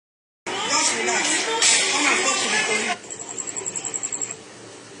Come and talk to the police.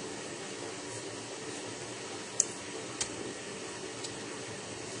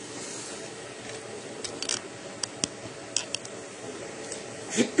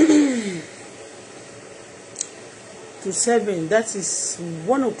 To 7, that is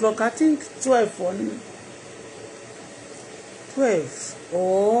 1 o'clock. I think 12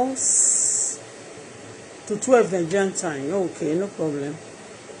 or to 12 Nigerian time. Okay, no problem.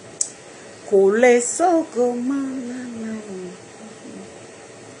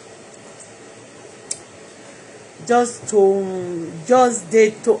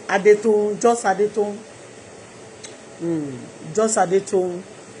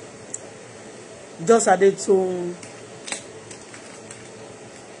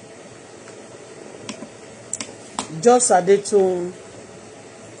 Jostadetoun.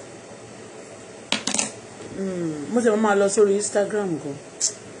 Mo ṣe máa lọ sórí Instagram gan.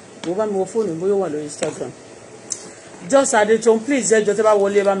 Mo bá mi wo fóònù bóyá wà lórí Instagram. Jostadetoun, please ẹ jọ̀ọ́ tẹ́ bá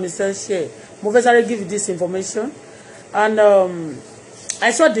wọlé bá mi share. Mo fẹ́ sáré give you this information. And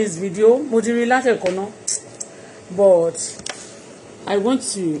I saw this video. Mo ti rí láti ẹ̀kọ́ náà. But I want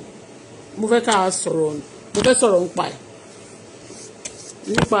to mo fẹ́ ká sọ̀rọ̀. Mo fẹ́ sọ̀rọ̀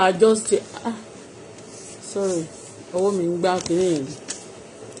nípa sorry. Ọwọ́ mi ń gbá kiri yẹn.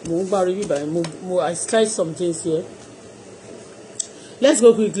 Mo ń gbá orí bíbá yẹn. I tried some things here. Let's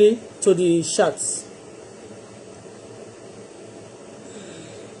go quickly to the shots.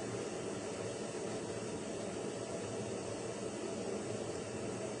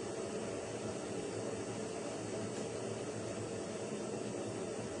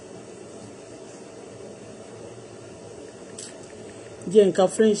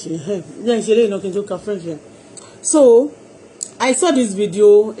 So I saw this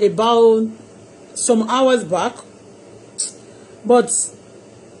video about some hours back, but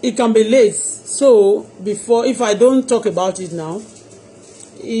it can be late. So before, if I don't talk about it now,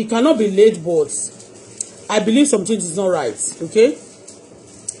 it cannot be late, but I believe something is not right. Okay,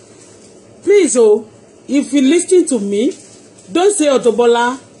 please, if you listen to me, don't say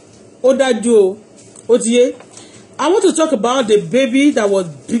Auto-Bola, Odaju, Otie. I want to talk about the baby that was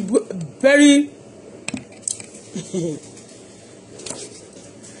very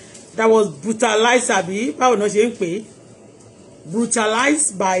that was brutalized,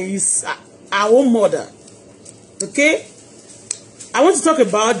 brutalized by our own mother. Okay, I want to talk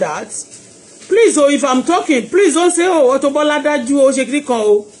about that. Please, if I'm talking, please don't say, Auto-Bola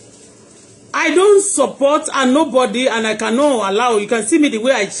Daju, I don't support and nobody, and I cannot allow. You can see me the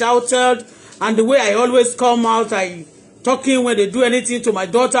way I shouted and the way I always come out. I talking when they do anything to my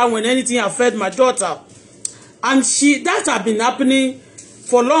daughter, when anything affect my daughter. And that have been happening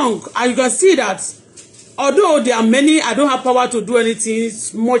for long. And you can see that although there are many, I don't have power to do anything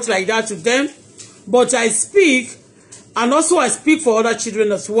much like that to them. But I speak, and also I speak for other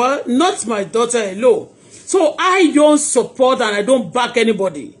children as well, not my daughter alone. So I don't support and I don't back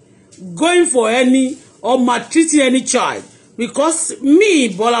anybody going for any or maltreating any child. Because me,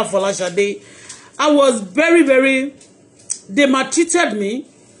 Bola Folashade, I was very, very, they maltreated me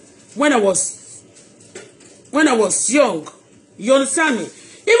when I was young. You understand me?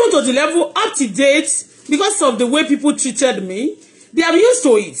 Even to the level up to date, because of the way people treated me, they are used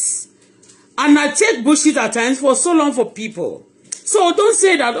to it. And I take bullshit at times for so long for people. So don't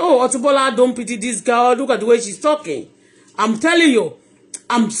say that, Auto-Bola, don't pity this girl, look at the way she's talking. I'm telling you,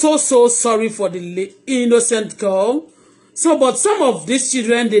 I'm so sorry for the innocent girl. So, but some of these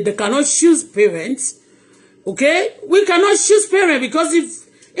children, they cannot choose parents. Okay? We cannot choose parents because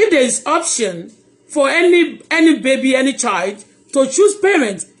if there is option for any baby, any child to choose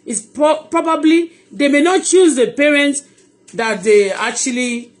parents, is probably they may not choose the parents that they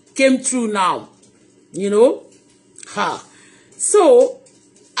actually came through now. You know? So,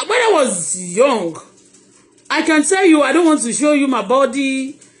 when I was young, I can tell you, I don't want to show you my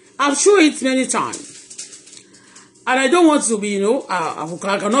body. I've shown it many times. And I don't want to be, I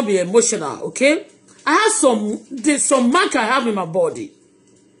cannot be emotional, okay? I have some mark I have in my body,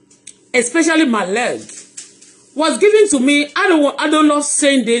 especially my leg, was given to me. I don't love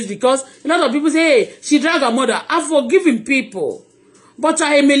saying this because a lot of people say, hey, she dragged her mother. I've forgiven people, but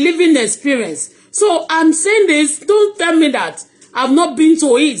I am a living experience. So I'm saying this. Don't tell me that I've not been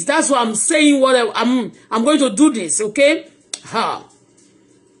to it. That's why I'm saying what I'm going to do this, okay?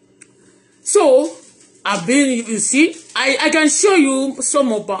 So I've been, you see, I can show you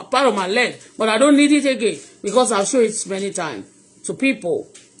some of part of my leg, but I don't need it again because I've shown it many times to people.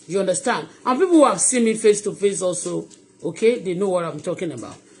 You understand? And people who have seen me face to face also, okay, they know what I'm talking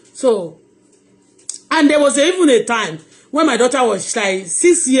about. So, and there was even a time when my daughter was like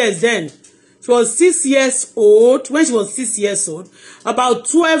 6 years then. She was 6 years old. When she was 6 years old, about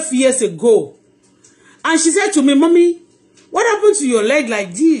 12 years ago. And she said to me, Mommy, what happened to your leg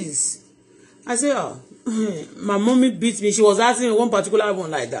like this? I said, oh, my mommy beat me. She was asking one particular one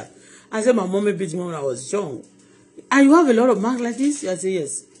like that. I said, my mommy beat me when I was young. And you have a lot of marks like this? I said,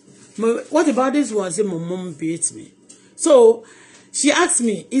 yes. What about this one? I said, my mom beat me. So she asked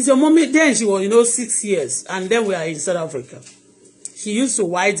me, is your mommy, then she was, 6 years. And then we are in South Africa. She used to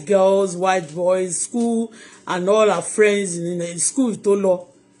white girls, white boys, school, and all her friends in school told her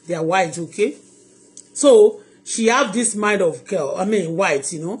they are white, okay? So she have this mind of girl,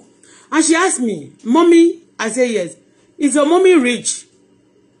 white, And she asked me, Mommy, I said, yes. Is your mommy rich?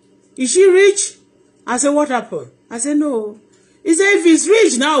 Is she rich? I said, what happened? I said, no. He said, if he's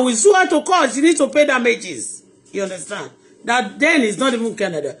rich now, we sue her to court. She needs to pay damages. You understand? That then is not even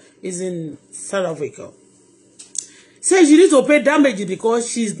Canada. It's in South Africa. Says she needs to pay damages because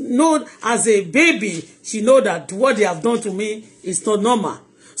she's known as a baby. She know that what they have done to me is not normal.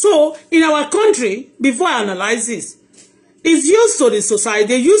 So in our country, before I analyze this, it's used to the society.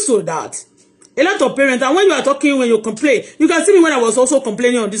 They used to that. A lot of parents, and when you are talking, when you complain, you can see me when I was also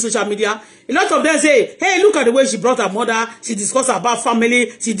complaining on this social media. A lot of them say, hey, look at the way she brought her mother. She discussed about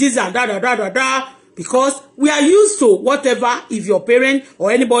family. She did and da. Because we are used to whatever, if your parent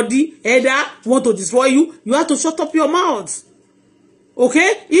or anybody, either want to destroy you, you have to shut up your mouth.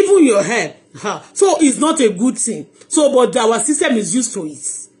 Okay? Even your hair. So it's not a good thing. So, but our system is used to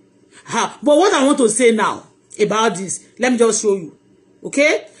it. But what I want to say now about this, let me just show you.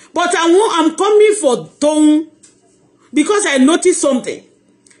 Okay? But I'm coming for tone because I noticed something.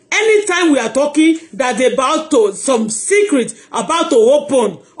 Anytime we are talking that about some secret about to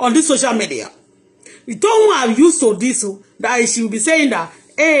open on this social media, the tone are used to this, that she will be saying that,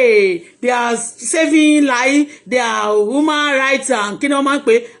 hey, they are saving life, they are human rights and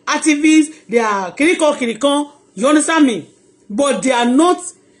activists, they are kirikon. You understand me? But they are not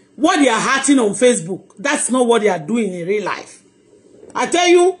what they are hurting on Facebook. That's not what they are doing in real life. I tell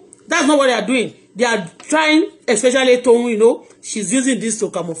you, that's not what they are doing. They are trying, especially Tone, she's using this to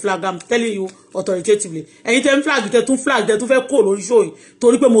camouflage. I'm telling you authoritatively. Anytime flag, they tún flag, they tún fẹ́ kó lórí show yìí.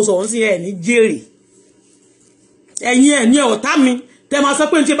 Torí pé mo sọ wọ́n sí ẹ̀ ní jèrè. Ẹ̀yin ọ̀tá mi, tẹ́ máa sọ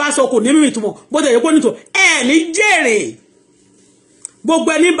pé ní tí bá sọ kò ní mímì túmọ̀. Bó tẹ̀ yẹ kó ní tó, ẹ̀ ní jèrè.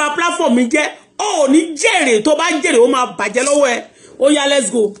 Gbogbo ẹni ba platform mi jẹ́, ó ní jèrè, tó bá jèrè ó máa bàjẹ́ lọ́wọ́ ẹ. Oh yeah, let's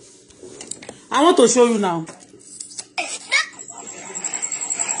go. I want to show you now.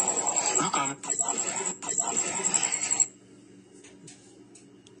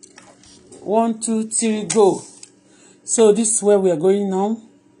 One, two, three, go. So this is where we are going now.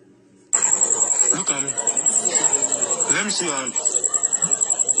 Look at me. Let me see your hand.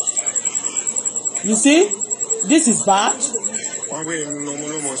 You see? This is bad.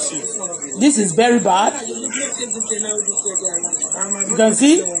 This is very bad. You can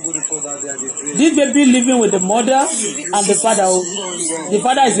see this baby living with the mother and the father. The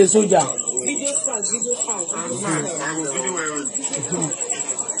father is a soldier.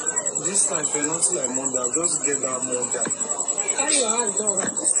 This time, not like mother, just get that mother.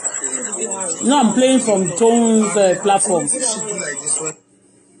 No, I'm playing from Tone's platform.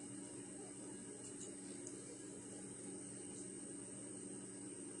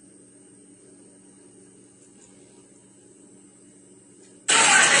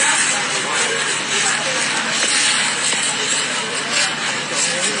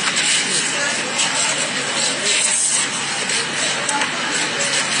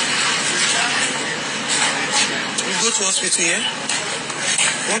 Hospital here?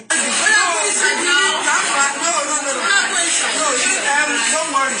 What? No,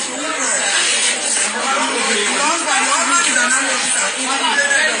 don't worry. She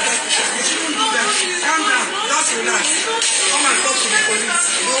won't cry. Calm down. Just relax. Come and talk to the police.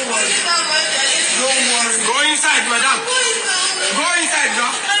 Don't worry. Don't worry. Go inside, madam. Go inside, no?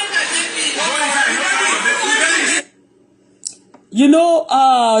 Go inside.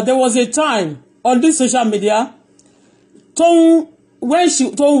 There was a time on this social media. Tone, when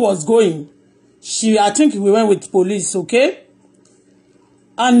Tone was going, I think we went with police, okay?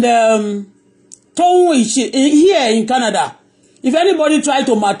 And Tone is here in Canada. If anybody try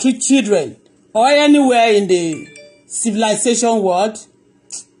to maltreat children or anywhere in the civilization world,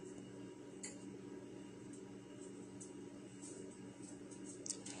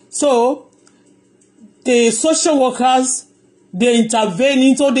 so the social workers, they intervene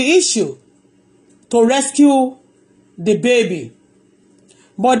into the issue to rescue the baby.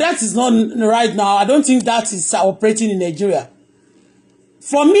 But that is not right now. I don't think that is operating in Nigeria.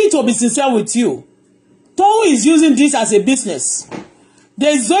 For me to be sincere with you, Tone is using this as a business.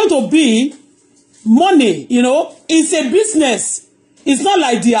 There is going to be money, you know, it's a business. It's not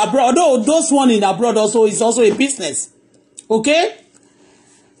like the abroad, although those one in abroad also is also a business. Okay?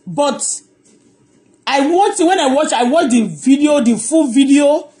 But I watch the video, the full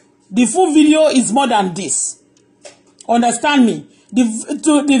video. The full video is more than this. Understand me? The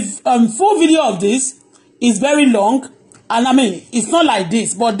full video of this is very long, and I mean it's not like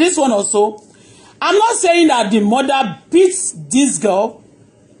this, but this one also. I'm not saying that the mother beats this girl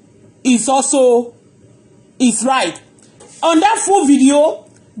is right. On that full video,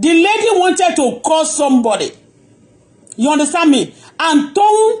 the lady wanted to call somebody. You understand me? And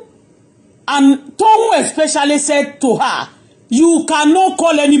Toun especially said to her, you cannot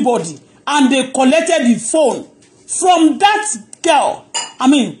call anybody. And they collected the phone from that girl. I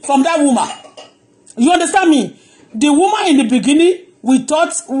mean, from that woman. You understand me? The woman in the beginning, we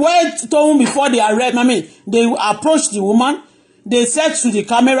thought, where Toun before they arrest, I mean, they approached the woman. They said to the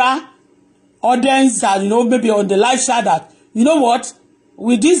camera audience that, you know, maybe on the live chat that, you know what,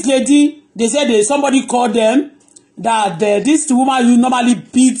 with this lady, they said somebody called them that this woman you normally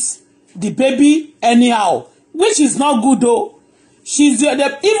beats the baby anyhow, which is not good though.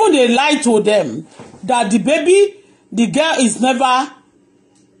 Even they lied to them that the girl is never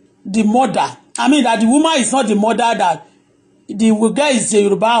the mother. I mean that the woman is not the mother, that the girl is the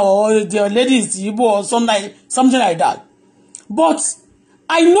Yoruba or the lady is the Igbo or something like that. But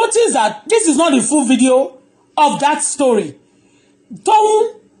I noticed that this is not the full video of that story.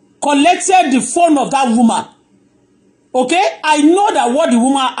 Toun collected the phone of that woman. Okay? I know that what the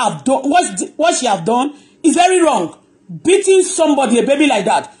woman have done, what she have done is very wrong. Beating somebody, a baby like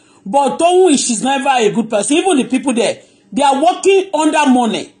that. But Toun, she's never a good person. Even the people there, they are working under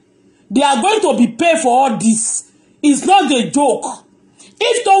money. They are going to be paid for all this. It's not a joke.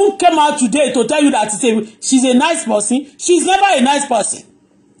 If Toun came out today to tell you that she's a nice person, she's never a nice person.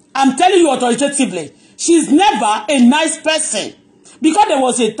 I'm telling you authoritatively. She's never a nice person. Because there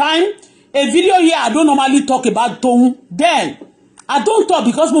was a time, a video here, I don't normally talk about Toun. Then, I don't talk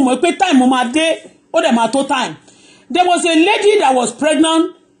because time, time. There was a lady that was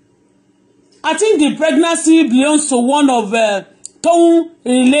pregnant. I think the pregnancy belongs to one of Toun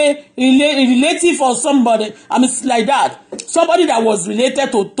relative or somebody. I mean, like that. Somebody that was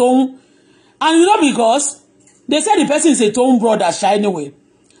related to Toun. And you know, because they said the person is a Toun brother, anyway.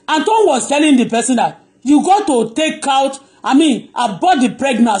 And Toun was telling the person that you got to take out, abort the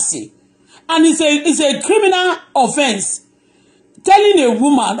pregnancy. And it's a criminal offense telling a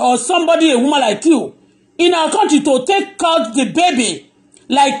woman or a woman like you in our country to take out the baby,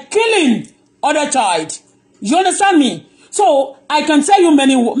 like killing other child. You understand me? So I can tell you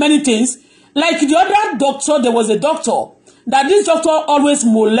many things. Like the other doctor, there was a doctor that this doctor always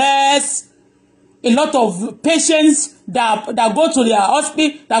molests a lot of patients that go to their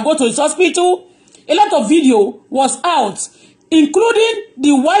hospital, that go to his hospital. A lot of video was out, including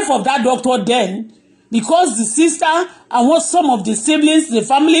the wife of that doctor then, because the sister and some of the siblings, the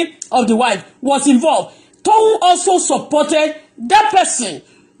family of the wife was involved. Toun also supported that person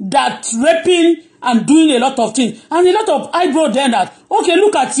that raping and doing a lot of things. And a lot of eyebrow then that, okay,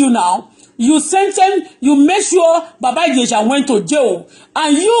 look at you now. You sentence, you make sure Baba Ijesha went to jail.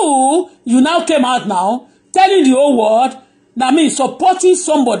 And you now came out now, telling the whole world, supporting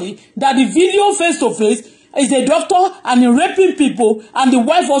somebody that the video face to face is a doctor and he raping people, and the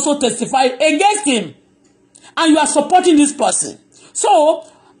wife also testified against him. And you are supporting this person. So,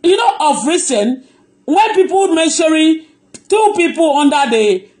 you know, of recent, when people measuring 2 people under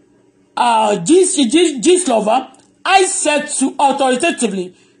the Gist lover, I said to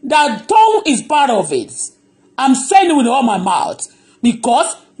authoritatively that Toun is part of it. I'm saying it with all my mouth.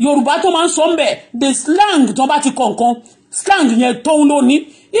 Because Yoruba to man sombe, the slang to ba ti konkon, slang yen Toun lo ni.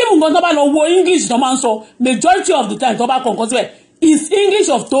 Even when to ba lo wo English to man so, majority of the time to ba konkon se is English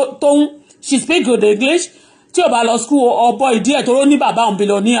of Toun. She speak good English. Ti o ba lo school or boy dear to ni baba on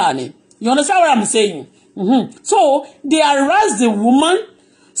billionaire ni. You understand what I'm saying? So they harass the woman.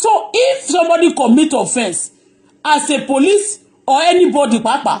 So if somebody commit offense as a police or anybody,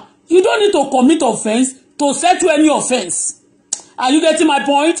 papa, you don't need to commit offense to settle any offense. Are you getting my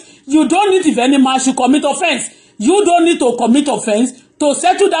point? You don't need, if any man should commit offense, you don't need to commit offense to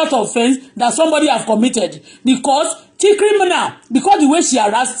settle that offense that somebody have committed. Because she criminal, because the way she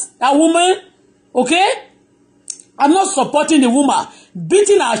harassed that woman, okay? I'm not supporting the woman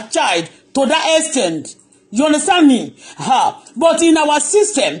beating her child to that extent. You understand me? But in our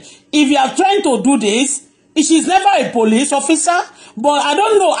system, if you are trying to do this, she's never a police officer. But I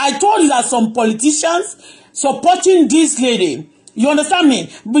don't know. I told you that some politicians supporting this lady. You understand me?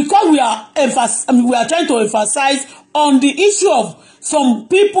 Because we are trying to emphasize on the issue of some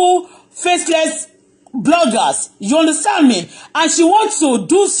people, faceless bloggers. You understand me? And she wants to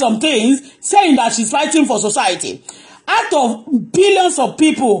do some things saying that she's fighting for society. Out of billions of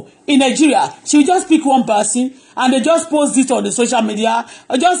people in Nigeria, she will just pick one person and they just post it on the social media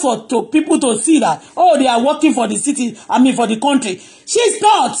just for people to see that, oh, they are working for the city, for the country. She's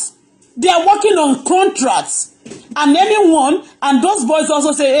not. They are working on contracts. And anyone, and those boys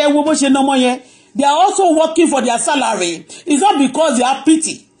also say, hey, they are also working for their salary. It's not because they have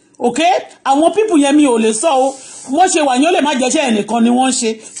pity. Okay? And when people hear me only so wọ́n ṣe wà ní ó lè má jẹ́ṣẹ́ ẹnìkan ni wọ́n ṣe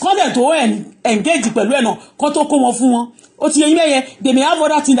kọ́dẹ̀ tó engage pẹ̀lú ẹ̀nà kọ́ tó kó wọn fún wọn ó ti yẹ yín lẹ́yẹ they may have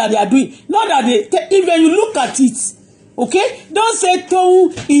other things that they are doing not that they if you look at it okay don't say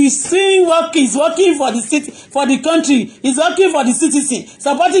Toun is still working is working for the city for the country is working for the citizen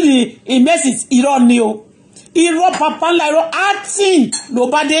supporting the message irọ́ ni o irọ́ papa ńlá irọ́ acting ló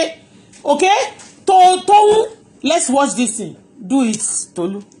bá dé okay Toun let's watch this thing do it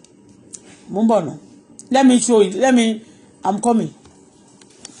Tolu mumbo no. Let me show you. I'm coming.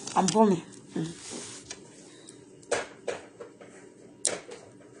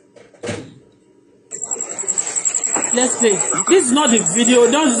 Let's play. This is not the video.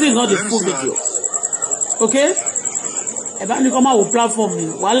 This is not the full video. Okay? About me come out with platform me.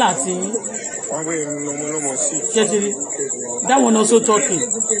 Wala ti. That one also talking.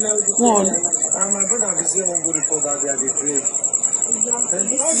 One.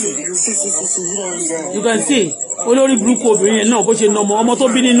 You can see olórí burúkú obìnrin yẹn náà bó ṣe nà ọmọ tó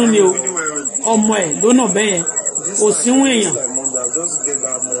bí nínú ni o ọmọ ẹ̀ ló nà bẹ́ẹ̀ yẹn kò síwún èèyàn.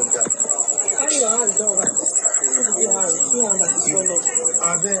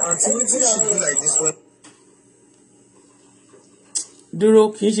 dúró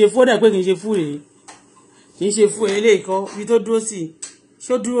kì í ṣe fódà pé kì í ṣe fún rèé kì í ṣe fún eléyìí kan ibi tó dúró sí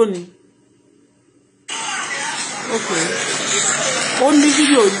ṣó dúró ni. Okay. Only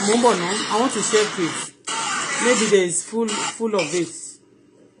video mumbo no. I want to share it. Maybe there is full of it.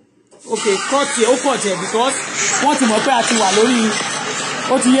 Okay, cut here because want to more àti wà lórí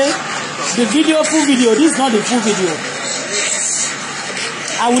ó ti yé the video full video this is not the full video.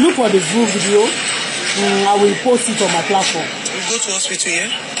 I will look for the full video. I will post it on my platform. You go to hospital, yeah?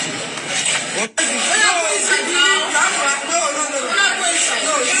 What?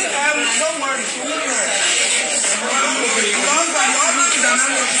 Don't worry.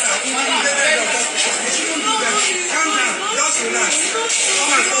 Calm down, just relax.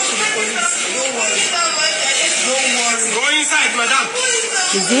 Come and talk to the police. Don't worry. Go inside, madam.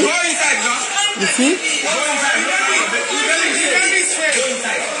 You see? Go inside, no? You see? Go inside. Baby is safe. Go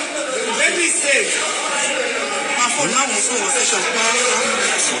inside. Baby is safe. My phone now was so session.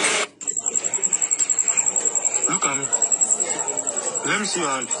 Look at me. Let me see your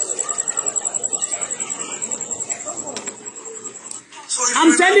hand.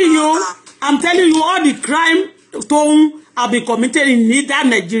 I'm telling you all the crime Toun have been committed in that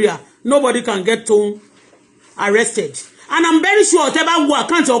Nigeria. Nobody can get Toun arrested. And I'm very sure whatever go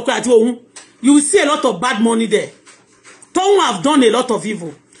account of Toun, you will see a lot of bad money there. Toun have done a lot of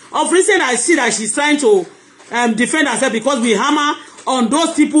evil. Of recent, I see that she's trying to defend herself because we hammer on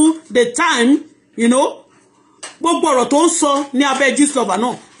those people the time, you know. Gbogbo ọ̀rọ̀ tó ń sọ ní abẹ́ Jostadetoun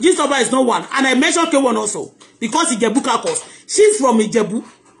náà. Jostadetoun is not one. And I mentioned K1 also because Ijebu caucus. She's from Ijebu.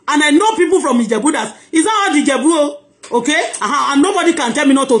 And I know people from Ijebu that is not all the Ijebu, okay? And nobody can tell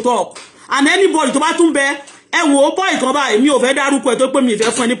me not to talk. And anybody to bá tún bẹ ẹ wò boy kan bá èmi ò fẹ́ dárúkọ ẹ tó pé mi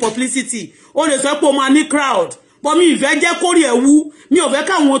fẹ́ fún any publicity. Ó lè sọ pé o máa ní crowd. But mi fẹ́ jẹ́ kórí ẹ wú. Mi ò fẹ́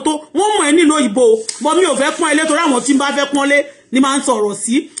káwọn tó wọ́n mọ̀ ẹ́ nílò ìbò. But mi ò fẹ́ pọ́n ilé tó ráwọn tí n bá fẹ́ pọ́nlé ni máa ń sọ̀rọ̀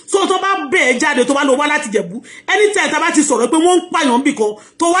sí. So tó bá bẹ́ẹ̀ jáde tó bá lọ wá láti Ìjẹ̀bú. Anytime tá bá ti sọ̀rọ̀ pé wọ́n ń pààyàn bì kan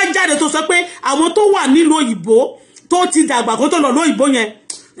tó wá jáde tó sọ pé àwọn tó wà nílò ìbò tó ti dàgbà kó tó lọ lóyìnbó yẹn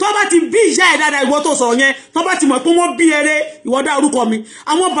tó bá ti bí ìyá ẹ̀ dáadáa ìwọ tó sọ̀rọ̀ yẹn tó bá ti mọ̀ pé wọ́n bí eré ìwọ dá orúkọ mi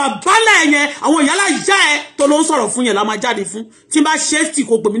àwọn bàbá ńlá yẹn àwọn ìyálà ìyá ẹ̀ tó ló ń sọ̀rọ̀ fún yẹn la máa jáde fún tí n bá ṣe é sì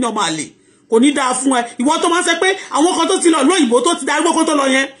kò pè mí náà máa lè kò ní dáa fún ẹ ìwọ tó máa ń sẹ pé àwọn kan tó ti lọ lóyìnbó tó ti darúgbó kó tó lọ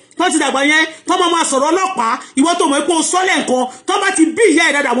yẹn tó ti dàgbà yẹn tó máa sọ̀rọ̀ ọlọ́pàá ìwọ tó mọ̀ pé o sọ́lẹ̀ nǹkan tó bá ti bí ìyá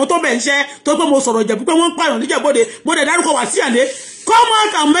ẹ̀ dáadáa àwọn tó bẹ̀ ń ṣẹ́ tó pé mo sọ̀rọ̀ Ìjẹ̀bú pé wọ́n ń pààyàn níjẹ̀bọ́dẹ mo dẹ̀ dárúkọ Wasiu Ayinde come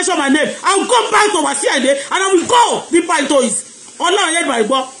out and mention my name I will go back to Wasiu Ayinde and I will go deeper into it ọlọ́run yẹn gbà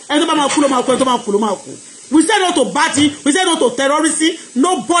gbọ́ ẹni tó bá máa kú ló máa kú ẹni tó máa kú ló máa kú. We say no to batting, we say no to terrorism.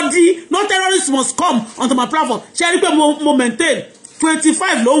 Nobody, no terrorist must come onto my platform. Ṣé rí pé mo maintain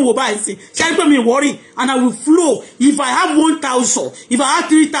 25 ló ń wò báyìí sí. Ṣé rí pé mi worry and I will flow. If I have 1,000, if I have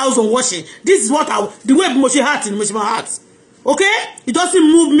 3,000 watching, this is what the way mo ṣe heart in mo ṣe my heart. Okay? It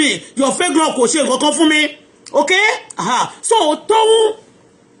doesn't move me. Your fake love kò ṣe nǹkan fún mi. Okay? So Toun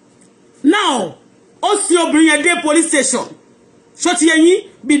now ó sì obìnrin yẹn dé police station. So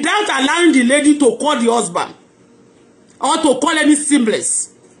without allowing the lady to call the husband or to call any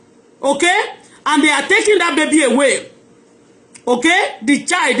siblings. Okay? And they are taking that baby away. Okay? The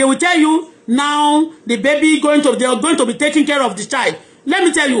child, they will tell you now the baby they are going to be taking care of the child. Let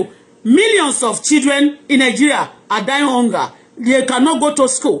me tell you, millions of children in Nigeria are dying hunger. They cannot go to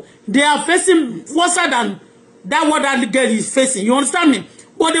school. They are facing worse than what that girl is facing. You understand me?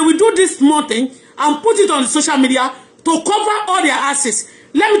 But they will do this small thing and put it on social media to cover all their asses.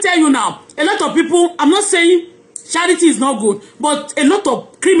 Let me tell you now, a lot of people, I'm not saying charity is not good, but a lot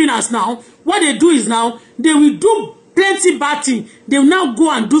of criminals now, what they do is now, they will do plenty bad thing. They will now go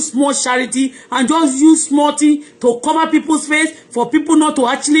and do small charity and just use small thing to cover people's face for people not to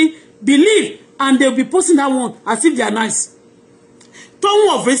actually believe, and they'll be posting that one as if they are nice. Tone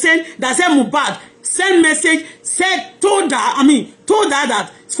of recent that said Mohbad send message, told her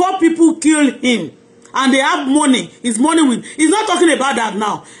that 4 people killed him and they have money. His money with, he's not talking about that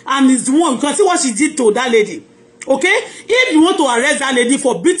now. And it's one, you can see what she did to that lady. Okay? If you want to arrest that lady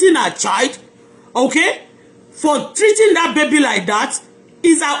for beating her child, okay, for treating that baby like that,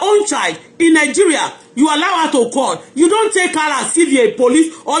 is her own child. In Nigeria, you allow her to call. You don't take her as if you're a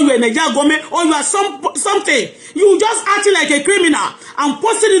police or you're a Nigerian government or you are something. You just acting like a criminal and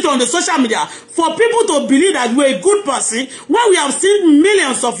posting it on the social media for people to believe that you're a good person. When we have seen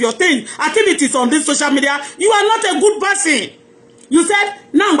millions of your activities on this social media, you are not a good person. You said,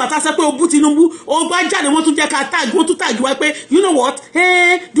 now but I said, oh, Tinubu, oh, they want to take a tag, want to tag you. You know what?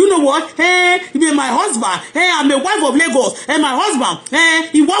 Hey, do you know what? Hey, you're my husband. Hey, I'm a wife of Lagos. Hey, my husband. Hey,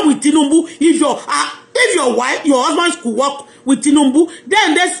 he work with Tinubu. If your wife, your husband could work with Tinubu,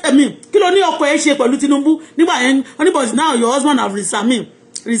 then that's, Kiloni Okoye with Tinubu. Anybody now your husband have resign.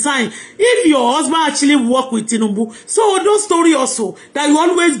 If your husband actually work with Tinubu, so those story also that you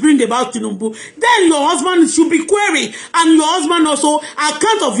always bring about Tinubu, then your husband should be queried, and your husband also,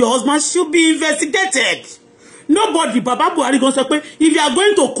 account of your husband should be investigated. Nobody, Baba Buhari gonna say, if you are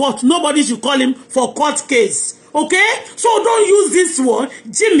going to court, nobody should call him for court case. Okay? So don't use this word,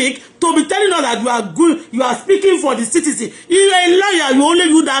 gimmick, to be telling us that you are good, you are speaking for the citizen. You are a lawyer, you only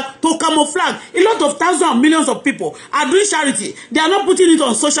do that to camouflage. A lot of thousands and millions of people are doing charity. They are not putting it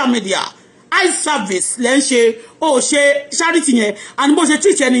on social media. Eye service, charity yẹn, and mo ṣe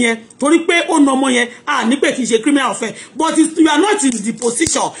treat ẹni yẹn, torí pé ó nà ọmọ yẹn, ní pé kì í ṣe criminal offense. But you are not in the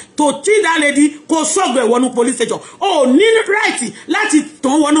position to treat that lady, kó sọ́gbẹ̀ wọnú police station. Need right láti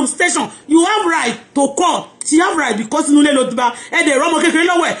tàn wọnú station. You have right to call. She have right because you now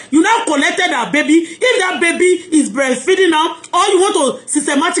collected that baby. If that baby is breastfeeding now, or you want to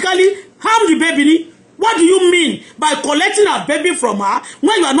systematically harm the baby, what do you mean by collecting a baby from her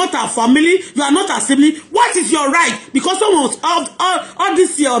when you are not her family, you are not her sibling? What is your right? Because someone all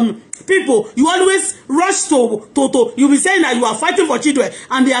these people, you always rush to you be saying that you are fighting for children,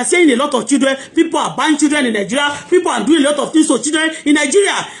 and they are saying a lot of children, people are buying children in Nigeria, people are doing a lot of things to children in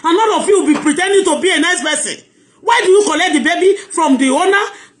Nigeria, and all of you will be pretending to be a nice person. Why do you collect the baby from the owner?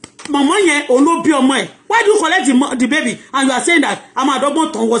 Mama yen olo bi omo e. Why do you collect the baby and you are saying that I'm a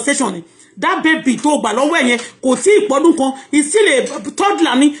double conversation? That baby tó gbà lọ́wọ́ yẹn kò tí ìpọ́dún kan, is still a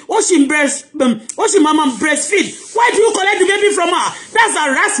toddler ni, ó sì mama breastfeed. Why do you collect the baby from her? That's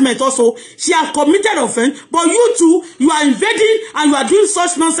harassment also. She has committed offense, but you too, you are invading and you are doing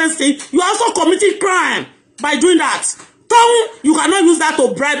such nonsense thing. You are also committing crime by doing that. You cannot use that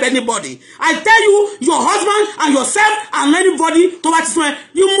to bribe anybody. I tell you, your husband and yourself and anybody to what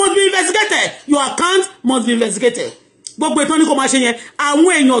you must be investigated. Your account must be investigated. Gbogbo ìtàn ní kò máa ṣe yẹn,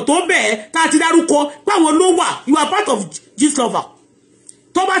 àwọn èèyàn tó bẹ́ẹ̀ tá ti dárúkọ pé àwọn ló wà, you are part of Gistlover.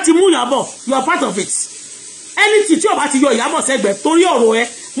 Tó bá ti mú Ìyábọ̀, you are part of it. Anything tí ó bá ti yọ Ìyábọ̀ sẹ́gbẹ̀ẹ́ torí ọ̀rọ̀ ẹ,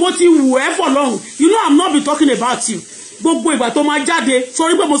 mo ti wù ẹ́ for long. You know I'm not be talking about you. Gbogbo ìgbà tó máa jáde,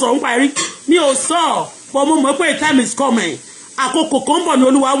 sórí pé mo sọ̀rọ̀ nípa ẹ̀rí, mi ò sọ, but mo mọ̀ pé time is coming. Àkókò kan bọ̀ ní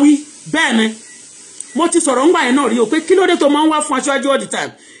Olúwa wí, bẹ́ẹ̀ ni. Mo ti sọ̀rọ̀ ńgbà yẹn náà rí o pé kí ló dé tó máa ń wá fún Aṣíwájú all the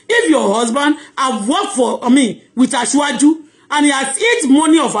time. If your husband have worked with Aṣíwájú and he has eaten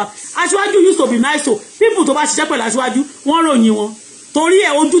money of her, Aṣíwájú used to be nice, so people tó bá ṣiṣẹ́ pẹ̀lú Aṣíwájú wọ́n ròyìn wọn. Torí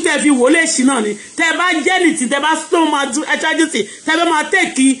ẹ̀ ojú tẹ́ fi wò lè ṣì náà ni. Tẹ́ bá jẹ́ nìtì, tẹ́ bá stone máa do ẹ̀ṣájú sí, tẹ́ bá máa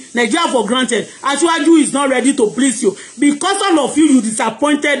take Nigeria for granted. Aṣíwájú is not ready to please you because all of you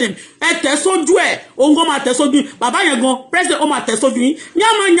disappointed him. Ẹ tẹ́ sójú ẹ̀, òun gan máa tẹ́ sójú. Bàbá yẹn gan, president ó máa tẹ́ sójú yín.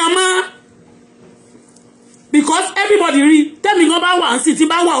 Nyama. Because everybody rí, tell me go bá wà nsi tí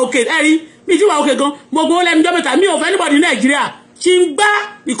bá wà okay, rí, mi tí wà okay gan, gbogbo lẹ́nu jọ́ mẹ́ta, mi ò fẹ́ anybody in Nigeria. Chingba,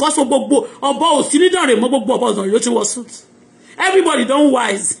 because of gbogbo ọ̀bọ ò sí ní dànrè mọ́ gbogbo ọ̀bọ ọ̀sán yóò ti wọ suit. Everybody don't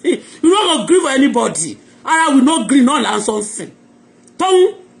wise. You don't agree for anybody. Ara we no green on and something.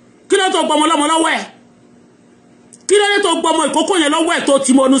 Tóun, kí ló tó gbọmọ lọ́mọ lọ́wọ́ ẹ̀? kí ló dé tó gbọmọ ìkókó yẹn lọ́wọ́ ẹ̀ tó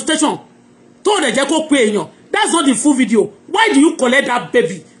ti mọ station tó dẹ̀ jẹ́ kó pe èèyàn. That's not the full video. Why do you collect that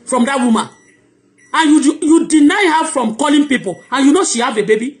baby from that woman? And you deny her from calling people, and you know she have a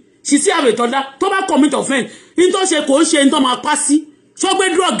baby. She still have a toddler. Tó bá commit offense. Into ṣe kò ṣe into máa pa sí. Ṣó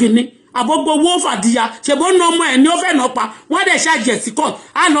gbé drug ni. Àbọ̀gbọ̀ wo fàdíyà. Ṣé bó no ọmọ ẹ̀ ní ó fẹ́ ná pa. Wọ́n dẹ̀ ṣàjẹ̀ sí court.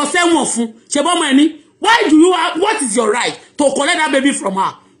 A lọ sẹ́wọ̀n fún. Ṣé bó ọmọ ẹ̀ ní. Why do you have, what is your right to collect that baby from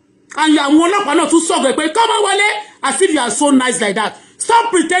her? And àwọn ọlọ́pàá náà tún sọ̀rọ̀ pé come on wọlé, as if you are so nice like that.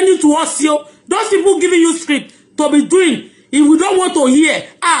 Stop pretending to us, yo. Those people giving you script to be doing. If we don't want to hear,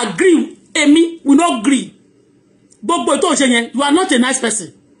 I agree. Emi, we not agree. Gbogbo tó ṣe yẹn, you are not a nice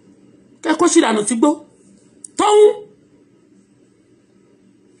person. Kẹ́kọ̀ọ́ ṣì dànù ti gbó. Tóun.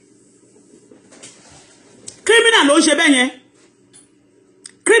 Criminal ló ṣe bẹ́ẹ̀ yẹn.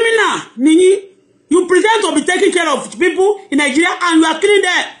 Criminal ni you pretend to be taking care of people in Nigeria and you are killing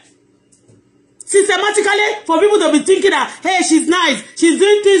them. Systematically, for people to be thinking that, hey, she's nice, she's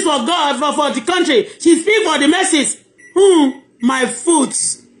doing things for God, for the country, she's speaking for the masses. My foot.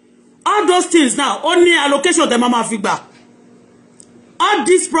 All those things now, only allocation of the mama figure. All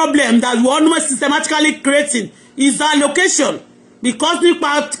this problem that you always systematically creating is allocation. Because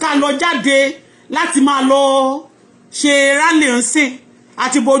nípa ká lọ jáde láti máa lọ ṣe rally ńsìn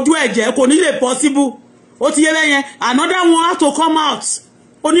àti bojú ẹ̀jẹ̀ kò ní lè possible. Ó ti yé bẹ́yẹn, another one has to come out.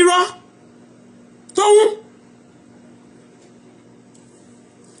 Onírọ́. Tóun.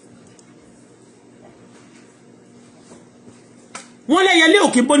 Wọ́n lè yẹlé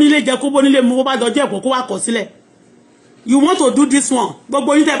òkè bónílé jẹ́ kó bónílé mú bá dọjọ́ ẹ̀kọ́ kó wá kọ̀ sílẹ̀. You want to do this one.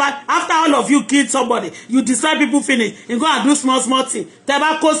 Gbogbo yín tẹ́ bá, after all of you kill somebody, you destroy people finish. You go and do small things. Tẹ́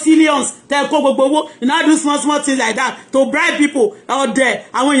bá kó zillions, tẹ́ kó gbogbo owó. You now do small things like that to bribe people out there.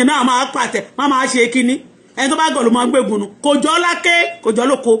 Àwọn èèyàn náà máa pàtẹ, máa ṣe kíní. Ẹni tó bá gọ̀ ló máa gbé gùnù. Kò jọ láké, kò jọ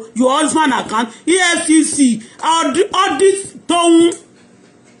lóko. Your husband account, EFCC, all this Tóun,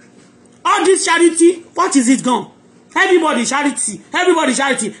 all this charity, what is it gone? Everybody charity.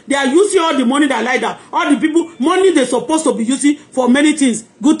 They are using all the money that like that. All the people, money they're supposed to be using for many things,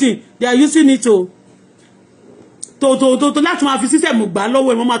 good thing. They are using it to láti máa fi system gbà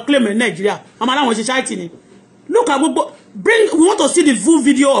lọ́wọ́ ẹ̀ máa claim in Nigeria. Àmọ́ láwọn ṣe charity ni. Look at gbogbo, we want to see the full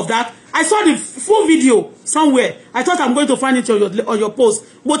video of that. I saw the full video somewhere. I thought I'm going to find it on your post.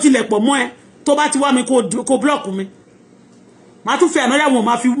 Mo tilẹ̀ pọ̀ mọ́ ẹ tó bá ti wá mi kó block mi. Màá tún fẹ́ another one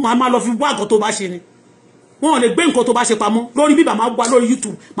máa lọ fi wá nǹkan tó bá ṣe ni. Wọ́n lè gbé nǹkan tó bá ṣe pamọ́ lórí bíbà máa wà lórí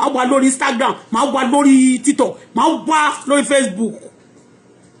YouTube, máa wà lórí Instagram, máa wà lórí TikTok, máa wà lórí Facebook.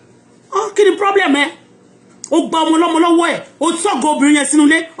 Kí ni problem ẹ? Ó gba ọmọ lọ́mọ lọ́wọ́ ẹ̀, ó sọ́gọ obìnrin yẹn sínú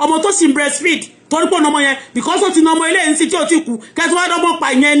ilé, ọmọ tó sì breastfeed, torí pé ọmọ yẹn because ó ti na ọmọ ilé ń sí tí ó ti kú, kẹ́tù wá dọ́gbọ́n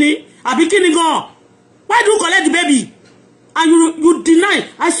pa ìyẹn ni, àbí kí ni gan? Why do you collect the baby? And you deny.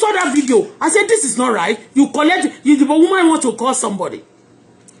 I saw that video. I said this is not right. You collect, the woman want to call somebody.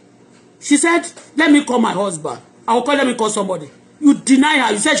 She said, let me call my husband. Let me call somebody. You deny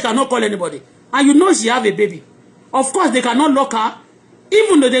her. You said she cannot call anybody. And you know she have a baby. Of course, they cannot lock her.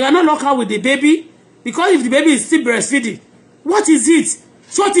 Even though they cannot lock her with the baby. Because if the baby is still breastfeeding, what is it?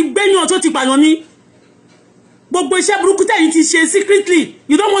 So ti gbẹ́yàn tó ti pàyàn ní. Gbogbo iṣẹ́ burúkú tẹ́yìn ti ṣe secretly.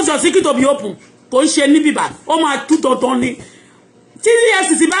 You don't want your secret to be open. Kò ń ṣe ní bíbá. Ó máa tú dandan ni. Tí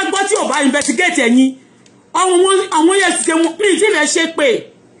EFCC bá gbọ́ tí ò bá investigate ẹ̀yin. Àwọn EFCC wọn ní tí ìfẹ́ ṣe pé.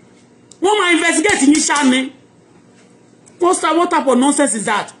 Wọ́n máa investigate ní ṣáni. What type of nonsense is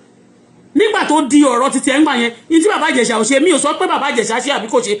that? Nígbà tó di ọ̀rọ̀ títí ẹ̀ ń gbà yẹn, ní tí bàbá Ìjẹ̀ṣà ò ṣe, mi ò sọ pé bàbá Ìjẹ̀ṣà ṣe àbí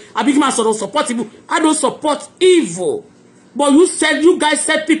kò ṣe, àbí kí máa sọ̀rọ̀ support evil. I don't support evil. But you guys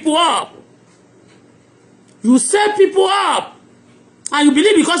set people up. You set people up. And you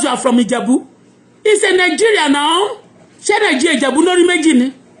believe because you are from Ijebu. It's a Nigeria now. Ṣé Nigeria Ijebu lórí méjì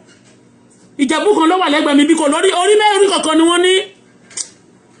ni? Ijebu kan ló wà lẹ́gbẹ̀ẹ́ mi bí kò lórí orí mẹ́rin kankan ni wọ́n ní.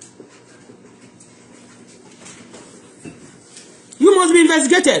 You must be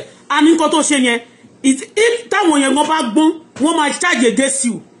investigated. And nǹkan tó ṣe yẹn, if táwọn yẹn wọ́n bá gbọ́n, wọ́n máa charge against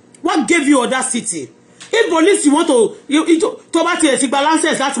you. What gave you audacity? If police you want to bá tiẹ̀ ti gba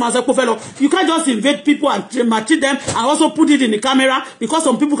license láti máa sọ pé fẹ́ lọ, you can't just invade people and treat them and also put it in the camera because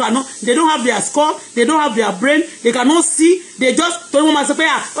some people cannot, they don't have their skull, they don't have their brain, they cannot see, they just torí wọ́n máa sọ pé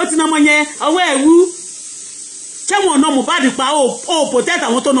ó ti ná ọmọ yẹn ọwọ́ ẹ̀wú. Ṣé wọn náà Mohbad pa ó protect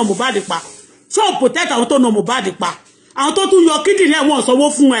àwọn tó náà Mohbad pa? Ṣé ó protect àwọn tó náà Mohbad pa? Àwọn tó tún yọ kídìnrín ẹ̀wọ̀n sanwó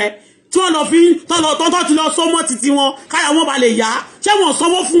fún ẹ tí wọ́n lọ fi tọ́tọ́ ti lọ sọ́mọ́ títí wọn káyà wọn bá lè yá ṣé wọ́n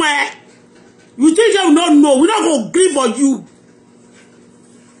sanwó fún ẹ. You think you don't know? We not go gree for you.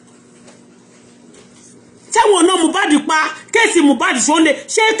 Ṣé wọ́n náà Mohbad pa kí case Mohbad is only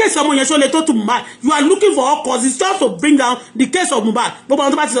share case ọmọ yẹn so le to Mohbad. You are looking for all causes just to bring down the case of Mohbad. Gbogbo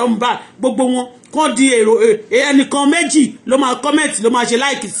àwọn tó bá ti sọ Mohbad gbogbo wọn kon di èrò ẹnìkan méjì ló máa comment ló máa ṣe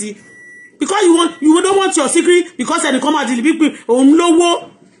like sí. Because you don't want your secret because ẹnìkan máa di people òun lówó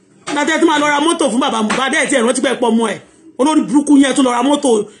na te máa lọ ra mọ́tò fún bàbá Mohbad e ti ẹ rántí pé pọ̀ mọ́ ẹ. Olórí burúkú yẹn tó lọ ra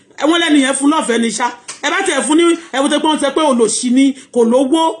mọ́tò wọ́n lẹ́nu yẹn fún lọ́fẹ̀ẹ́ ni ṣá. Ẹ bá tẹ̀ fún ní ẹ wo te pon ṣe pé olóṣì ni kò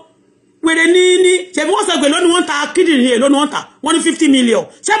lówó. Wèrè ní ṣe bí wọ́n sọ pé lónìí wọ́n ta kídìrín lónìí wọ́n ta wọ́n ní 50 million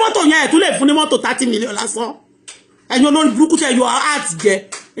ṣé mọ́tò yẹn tún lè fún ní mọ́tò 30 million lásán ẹ̀yin olórí burúkú tẹ̀ yọ art jẹ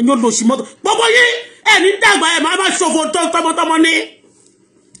ẹ̀yin olóṣì mọ́tò gbogbo yín ẹ̀ ní dàgbà ẹ̀ máa bá ṣòfò tọmọtọmọ ní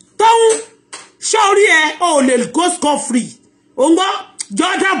tóun sọ́ọ́rí ẹ̀ ò lè go scot free òǹgbọ́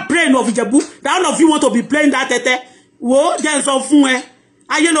Jordan brain of Ìjẹ̀bú that all of you want to be playing that tẹ́tẹ́ wo jẹ́ sọ fún ẹ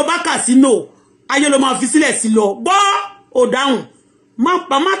ayé ló bá casino ayé ló máa fi sílẹ̀ sí lọ gbọ́ ò dáhùn má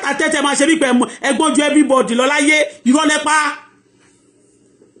ta tẹ́tẹ́ máa ṣe bí pé ẹgbọ́n ju everybody lọ láyé irọ́ lẹ́pa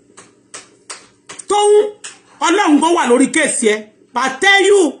tóun ọlọ́run gan wà lórí kéèsì ẹ but tell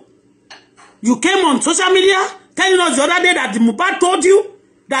you came on social media telling us the other day that the Mohbad told you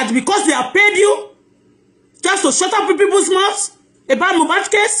that because they have paid you just to shut up people's mouths about Mohbad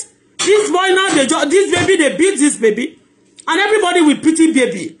case this boy now this baby they beat this baby and everybody will pity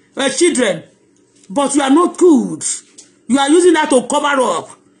baby children but you are not good. You are using that to cover up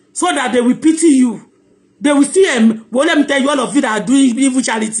so that they will pity you. They will see him. Well, let me tell you, all of you that are doing evil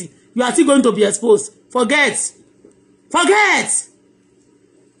charity, you are still going to be exposed. Forget.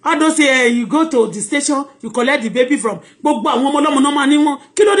 All those say you go to the station, you collect the baby from. Gbogbo àwọn ọmọ ọlọ́mọ náà máa ní wọn.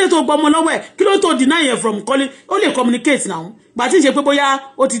 Kí ló dé tó gbọ́ ọmọ lọ́wọ́ ẹ̀? Kí ló tó deny him from calling? Only communicate now. But tí ṣe pé bóyá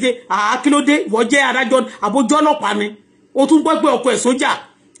ó ti dé, kí ló dé? Wọ́n jẹ́ adájọ́ àbójọ́ ọlọ́pàá ni. Ó tún gbọ́ pé ọkọ ẹ̀ sójà.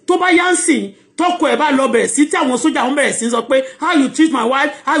 Tó bá yá ń sìn. Tọ́kọ ẹ̀ bá lọ bẹ̀rẹ̀ sí tí àwọn sójà wọn bẹ̀rẹ̀ sí sọ pé how you treat my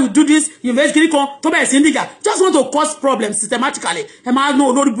wife, how you do this, you invest kiri kan tó bẹ̀rẹ̀ sí níjà just want to cause problems systematically. Ẹ máa ná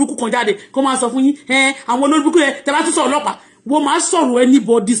olórí burúkú kan jáde kó máa sọ fún yín àwọn olórí burúkú yẹn tẹ́ bá tún sọ ọlọ́pàá wọ́n máa sọ̀rọ̀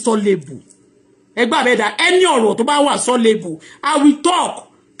anybody soluble. Ẹ gbà bẹ́ẹ̀ dá any ọ̀rọ̀ tó bá wà soluble I will talk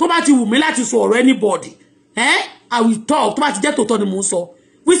tó bá ti wù mí láti sọ ọ̀rọ̀ anybody I will talk tó bá ti jẹ́ tòótọ́ ni mò ń sọ.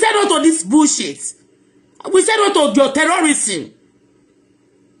 We said no to this bullshit. We said no to your terrorism.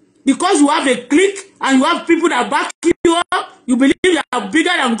 Because you have a clique and you have people that back you up, you believe you are bigger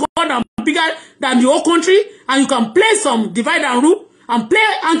than God and bigger than the whole country, and you can play some divide and rule and play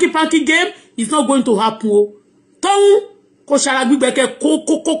hanky-panky game, it's not going to happen. Tóun kò ṣara gbígbẹ́kẹ́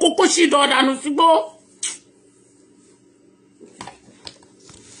kó ṣì dọ̀dànù sígbó.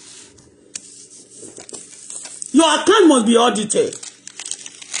 Your account must be audited,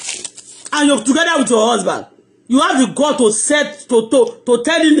 and you're together with your husband. You have the God to set to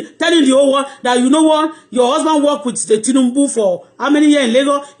telling the whole world that you know what, your husband worked with the Tinubu for how many years in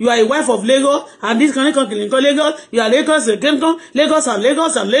Lagos? You are a wife of Lagos, and this kind of Lagos. You are Lagos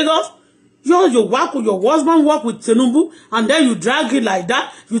and Lagos. Your husband work with Tinubu, and then you drag it like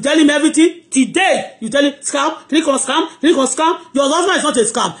that. You tell him everything. Today, you tell him scam, click on scam. Your husband is not a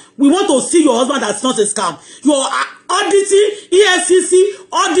scam. We want to see your husband that's not a scam. Your auditing, EFCC,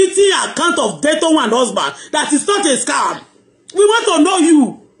 auditing account of Jostadetoun and husband that is not a scam. We want to know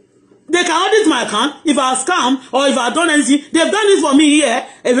you. They can audit my account if I scam or if I done anything. They've done it for me here.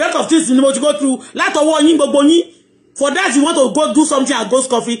 A lot of things you know to go through. For that, you want to go do something at Ghost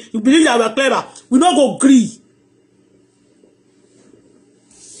Coffee. You believe that we are clever. We don't go agree.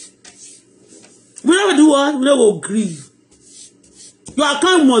 We never do what? We never go agree. Your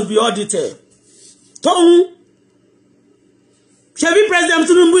account must be audited. Tóun. Chevy President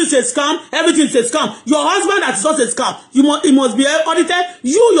Tinubu is a scam. Everything is a scam. Your husband that is not a scam. It must be audited.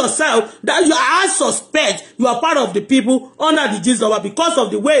 You yourself, that you are suspect. You are part of the people under the Jostadetoun because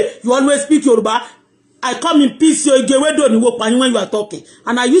of the way you always speak Yoruba. I come in peace when you are talking.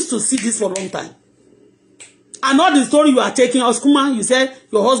 And I used to see this for a long time. And all the story you are taking, Oskuma, you said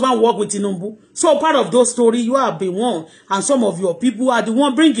your husband worked with Tinubu. So part of those stories, you have been one. And some of your people are the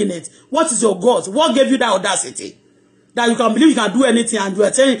one bringing it. What is your God? What gave you that audacity? That you can believe you can do anything. And you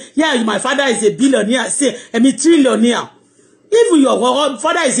are saying, yeah, my father is a billionaire. Say, trillionaire. Even your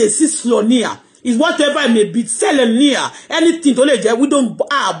father is a sixillionaire. Is whatever it may be selling near anything to let we don't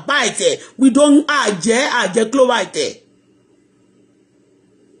buy it. We don't clover it.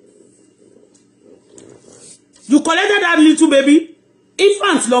 You collected that little baby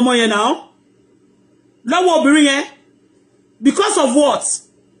infant lomo here now. Lowo obìnrin yẹn because of what?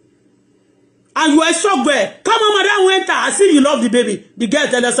 And you are shocked where come on madam went I see you love the baby. The girl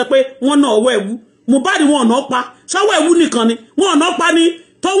tell us pé wọ́n náà owo ewu. Mohbad wọ́n náà pa. So ewu nìkan ni. Wọ́n náà pa ni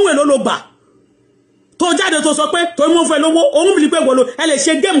Tóun èlò ló gbà. Tó jáde tó sọ pé tó mú fẹ́ lówó òun bí pé wolo ẹ lè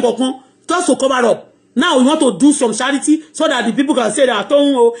ṣe game kankan just to cover up Now we want to do some charity so that the people can say that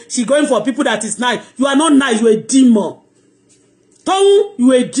oh, she going for people that is nice. You are not nice, you a demon. Toun,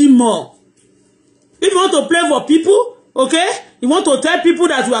 you a demon. If you want to play for people, okay? You want to tell people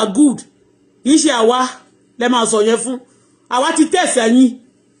that you are good. Ishi awa, le ma sọ yẹn fún. Àwa ti test ẹ̀yin.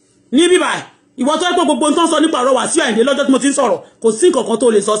 Ní bí báyìí. Ìwọ tó pé gbogbo nǹkan sọ nípa ọ̀rọ̀ Wasiu Ayinde lọ́jọ́ tí mo ti ń sọ̀rọ̀. Kò sí nǹkan kan tó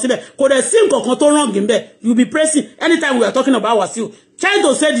lè sọ síbẹ̀. Kò dẹ̀ sí nǹkan kan tó wrong ńbẹ̀. You be praising anytime we are talking about Wasiu. Trying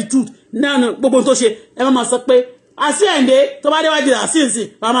to say the truth. No, gbogbo tó ṣe. Ẹ má sọ pé Wasiu Ayinde tó bá dé wájú àsínsìn,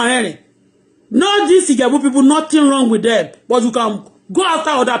 bá máa rẹ́rìn. Not these Ijebu people, nothing wrong with them. But you can go after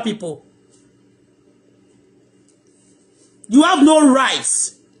other people. You have no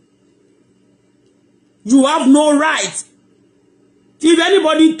rights. You have no rights. If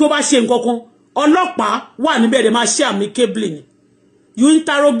anybody tó bá ṣe nǹkankan, ọlọ́pàá wà níbẹ̀, they máa ṣe amicably ni. You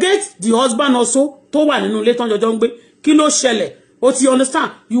interrogate the husband also tó wà nínú ilé tán jọjọ ń gbé. Kí ló ṣẹlẹ̀? O ti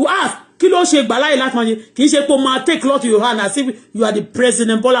understand? You ask, kí ló ṣe gbà láyé láti máa ṣe? Kì í ṣe pé o máa take law to your hand as if you are the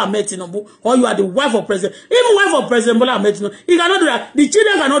president Bola Ahmed Tinubu or you are the wife of president. Even wife of president Bola Ahmed Tinubu, he cannot do that. The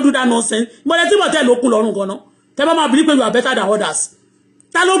children cannot do that nonsense. But the thing about tell lókun lọ́rùn gan-an. Tẹ́ bá máa believe pé you are better than others.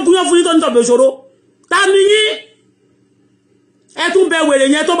 Ta ló gúnyán fún yín tó ń tọ̀bẹ̀ òṣòro? Ta ni yín? Ẹ tún bẹ wèrè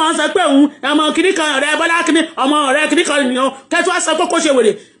yẹn tó máa ń sọ pé òun ọmọ kìíní kan ọ̀rẹ́ Bọ́lá kìíní ọmọ ọ̀rẹ́ kìíní kan nìyàn kẹ́tù wá sọ pé kó ṣe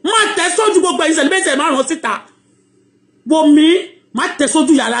wèrè. Má tẹ̀ sójú gbogbo ẹ̀yin sẹ̀lẹ́bẹ̀sẹ̀ márùn-ún síta. Wòmí má tẹ̀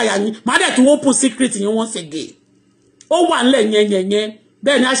sójú yàrá yà yín má dẹ̀ tún open secret yín once again. Ó wà nílẹ̀ yẹn.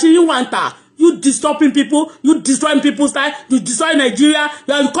 Bẹ́ẹ̀ ni àṣírí wà ń tà. You disturbing people, you destroying people's life, you destroy Nigeria,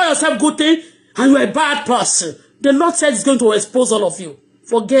 you call yourself good thing, and you are a bad person. The Lord said He's going to expose all of you.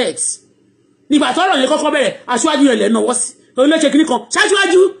 Forget. Nígbà tọ́rọ̀ yẹn kọ́kọ́ bẹ̀rẹ̀ aṣáájú rẹ̀ lẹ́nu ọwọ́ sí. Olóṣè kìíní kan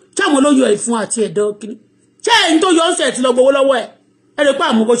ṣáájú táwọn olóyè ìfún àti ẹ̀dọ́ kìíní. Ṣé ẹ̀yin tó yọ ọ́sẹ̀ ti lọ gbowó lọ́wọ́ ẹ̀? Ẹ rẹ̀ pé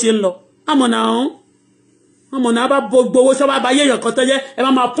àmú bó ṣe ń lọ. Àmọ̀nà bá gbowó sọ́ba bá yé èèyàn kan tó jẹ́ ẹ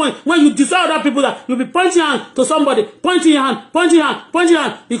máa point. When you destroy other people that you be pointing hand to somebody, pointing hand,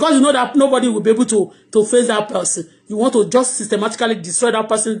 because you know that nobody will be able to face that person. You want to just systematically destroy that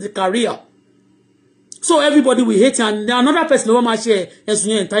person's career. So everybody will hate you and another person will match you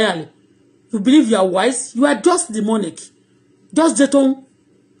entirely. You believe you are wise, you are just demonic. Jostadetoun.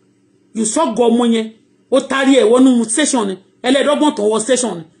 You saw Gomonye. O tari e wonu station ni. Ẹlẹ́dọ́gbọ̀n tó wọ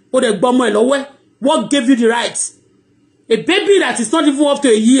station ni. O de gbomo ẹ lọ́wọ́. What gave you the right? A baby that is not even up to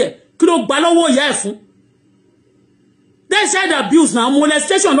a year. Kí ló gbà lọ́wọ́ ìyá ẹ̀ fún? They said abuse now.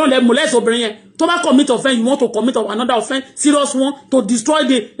 Molestation don't let molest obìnrin yẹn. Tó bá commit offense, you want to commit another offense, serious one, to destroy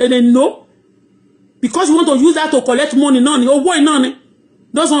the no. Because you want to use that to collect money, none. Owó iná ni.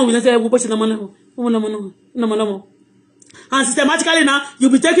 Those one will say, "Wo ṣe no." And systematically now, you'll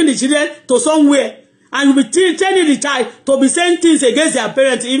be taking the children to somewhere, and you'll be training the child to be saying things against their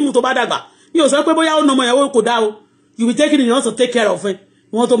parents, even to badagba. You sọ pé bóyá ó no mo yẹn kò dá o. You'll be taking it, you want to take care of it.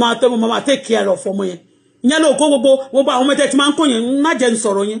 You want to mama take care of ọmọ yẹn. Ìyẹn ló kó gbogbo àwọn mẹ́tẹ̀ tí máa ń kó yẹn má jẹ́ n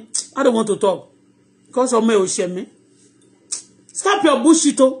sọ̀rọ̀ yẹn. I don't want to talk. Because ọmọ ẹ ò ṣe mí. Stop your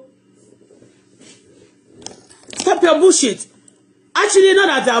bullshit o. Stop your bullshit. Actually, not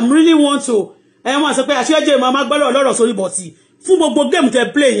that I really want to. I want to say, I should mama gbọ́dọ̀ lọ́rọ̀ sórí bọ̀tì. Fún gbogbo game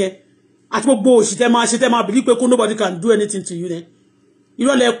tẹ́ play yẹn. Àti gbogbo òṣì tẹ́ máa ṣe tẹ́ máa believe pé nobody can do anything to you then.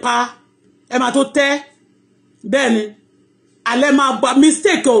 Irọ́ lẹ pa. Ẹ máa tó tẹ́. Bẹ́ẹ̀ ni. Alẹ́ máa gba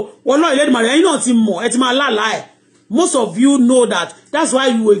mistake o. Ọlọ́run ilé ìdìmọ̀ rẹ̀ ẹ̀yin náà ti mọ̀. Ẹ ti máa lálàá. Most of you know that. That's why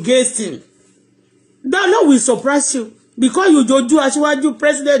you against him. That Lord will surprise you. Because you joju aṣíwájú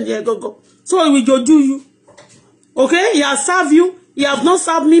president yẹn gogo. So he will joju you. Okay? He has served you. He has not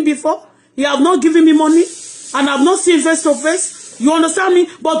served me before. He have not given me money. And I have not seen face to face. You understand me?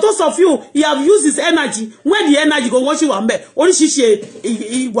 But those of you, he have used his energy. When the energy go watch you ambe.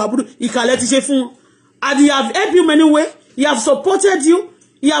 Oríṣiríṣi ìwàbùrú ìkàlẹ̀ ti ṣe fún. And he have helped you many ways. He have supported you.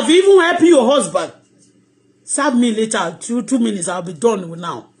 He have even helped your husband. Serve me later. 2 minutes. I'll be done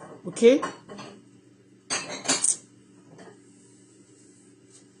now. Okay?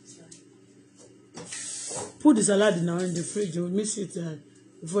 Put the salad now in the fridge. You will mix it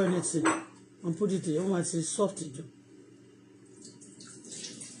before anything. And put it there. It's soft.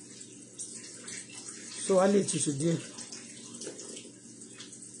 So I'll let you today.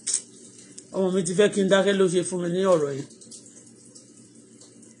 Ọmọ mi ti fẹ́ kí n dákẹ́ ló ṣe fún mi ní ọ̀rọ̀ yìí.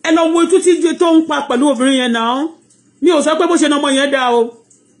 Ẹ lọ wo itú tí tó ń pa pẹ̀lú obìnrin yẹn náà. Mi ò sọ pé bó ṣe na ọmọ yẹn dá o.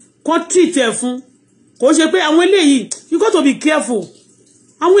 Kàn treat ẹ̀ fún. Kò ṣe pé àwọn eléyìí, you got to be careful.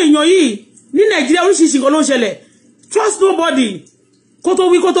 Àwọn èèyàn yìí ní Nàìjíríà oríṣiríṣi nǹkan ló ń ṣẹlẹ̀. Trust nobody. Kó tó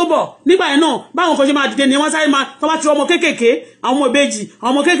wí kó tó bọ̀. Nígbà yẹn náà, báwọn kan ṣe máa dìde ní wọ́n sáré máa tó bá ti ọmọ kéékèèké, àwọn ọmọ ìbejì, àwọn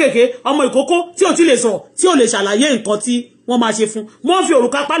ọmọ kéékèèké, ọmọ ìkókó tí ò ti lè sọ̀rọ̀, tí ò lè ṣàlàyé nǹkan tí wọ́n máa ṣe fún. Wọ́n fi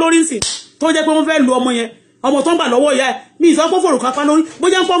òrùka pa lórí nsìn tó jẹ́ pé wọ́n fẹ́ lu ọmọ yẹn. ọmọ tó ń gbà lọ́wọ́ ìyá ẹ̀ mi ìsọ pé fòrùka pa lórí bó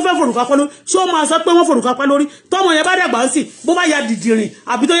jẹ́ ń pọ́n fẹ́ fòrùka pa lórí ṣé ó máa sọ pé wọ́n fòrùka pa lórí tọ́mọ yẹn bá dàgbà ń sì bó bá ya dìdìrìn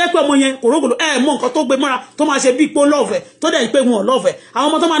àbí tó yẹ pé ọmọ yẹn kòrógòlò mọ nǹkan tó gbé mọ́ra tó máa ṣe bí ipò lọ́ọ̀fẹ́ tó dẹ̀ pé wọn ò lọ́ọ̀fẹ́ àwọn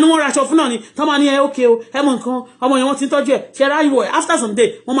ọmọ tó máa ní wọ́n raṣọ fún náà ni tó máa ní ókè o mọ nǹkan ọmọ yẹn wọ́n ti ń tọ́jú ẹ̀ ṣe ráyìwọ̀ ẹ̀ after some day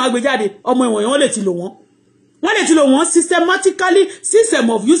wọ́n máa gbé jáde ọmọ ìwọ̀n yẹn wọ́n lè ti lò wọ́n systematically system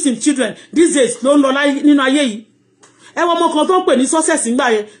of using children these days ló ń lọ nínú ayé yìí ẹ wọ́n ọmọ kan tó ń pè ní success ńgbà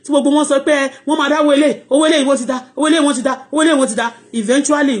yẹn tí gbogbo wọn sọ pé wọ́n máa dáwọ́ owó ilé ìwọ́n ti dá owó ilé ìwọ́n ti dá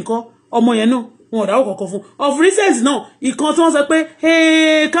eventually nǹkan ọmọ yẹn náà wọn ò dáwọ́ kọ̀ọ̀kan fún of recent náà ìkan tí wọ́n sọ pé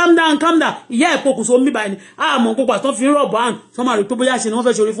hey calm down ìyá ẹ̀ pokùnso ń bíbá ẹni àmọ́ kópa tó fi ń rọ̀bù àrùn tó máa rí pé bóyá ṣe ni wọ́n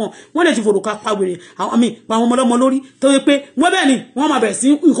fẹ́ ṣorí fún wọn lè ti fòrùka pàwèrè àwọn míì pa àwọn ọmọlọ́mọ lórí tó yẹ pé wọ́n bẹ́ẹ̀ ni wọ́n máa bẹ̀rẹ̀ sí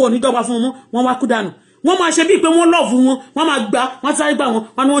nǹkan onídọ́gba fún wọn wá kú dànù wọ́n máa ṣe bí pé wọ́n lọ́ọ̀fù wọn wọ́n máa gbà wọ́n sáré gbà wọn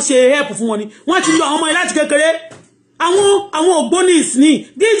ni wọ́n ṣe help fún wọn ni wọ́n ti lo àwọn ọmọ yẹn láti kékeré àwọn ògbóni ìsìn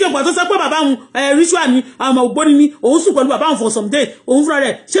bí ìjọba tó sọ pé bàbá òun ritual ni àwọn ògbóni ni òun sùn pẹ̀lú bàbá òun for some days òun fúnra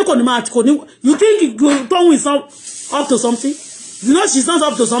rẹ̀ ṣé kò ní you think tóun is not up to something you know she's not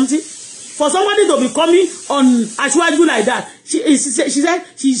up to something for somebody to be coming on Aṣíwájú like that she said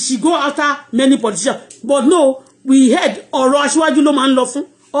she go after many politicians but no we heard ọ̀rọ̀ Aṣíwájú ló máa ń lọ fún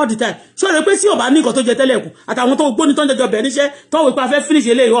all the time so rẹ̀ pé tí ó bá ní nǹkan tó jẹ tẹ́lẹ̀ kù àtàwọn tó gbóni tó ń jẹjọ bẹ̀rẹ̀ níṣẹ́ tó wí pé a fẹ́ finish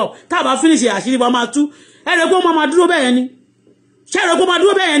eléyìí ọ̀ tá a bá finish àṣírí wa máa tú ẹ̀rẹ̀ pé ó máa dúró bẹ́ẹ̀ ni ṣẹ́rẹ̀ pé ó máa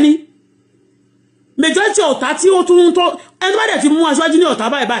dúró bẹ́ẹ̀ ni majority ọ̀tá tí ó tún tó ẹni bá dẹ̀ ti mú Aṣíwájú ní ọ̀tá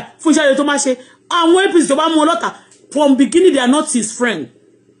báyìí fún iṣẹ́ rẹ̀ tó máa ṣe àwọn APC tó bá mú ọlọ́tà from beginning they are not his friend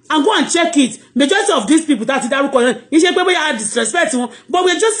and go and check it majority of these people that ti dárúkọ yẹn iṣẹ́ pé bóyá disrespect wọn but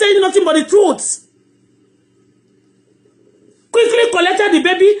we are just saying nothing but the truth. Quickly collected the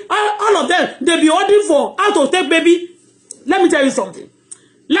baby, all of them, they be ordering for how to take baby. Let me tell you something.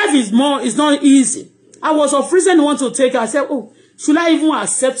 Life is not easy. I was of reason want to take her. I said, oh, should I even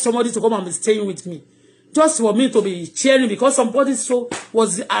accept somebody to come and be staying with me? Just for me to be cheering because somebody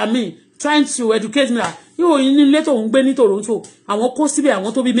was, trying to educate me that, in later on gbé ní Toronto, àwọn kó síbẹ̀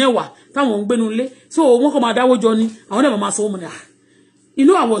àwọn tó bí mẹ́wàá, táwọn gbé nínú ilé. So, wọ́n kò máa dáwọ́ jọ ni, àwọn dẹ̀ máa sọ wọ́n. You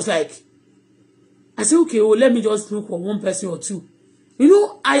know, I was like, I said, okay, well, let me just look for one person or two. You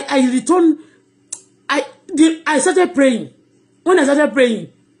know, I started praying. When I started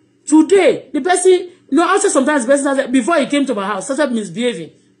praying, today, the person, after sometimes the person started, before he came to my house, started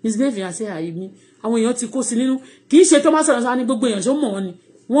misbehaving. I said, I mean, àwọn èèyàn ti kó sí nínú, kì í ṣe tó máa sọ̀rọ̀ sáà ní gbogbo èèyàn ṣó mọ̀ wọn ni,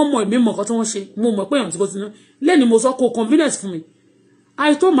 wọ́n mọ̀ èmi mọ̀ kan tí wọ́n ṣe, mo mọ̀ pé èèyàn ti kó sí nínú, lẹ́ni mo sọ kó convenience fún mi.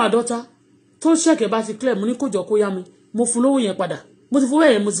 I told my daughter, tó ṣẹ̀kẹ̀ bá ti clear, mo ní kó jọ kó yá mi, mo fún lówó yẹn padà. Mo ti fún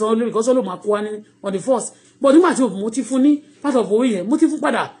yẹn mo ti sọ lórí because ó máa kó wá ní on the first but nígbà tí mo ti fún ní part of owó yẹn mo ti fún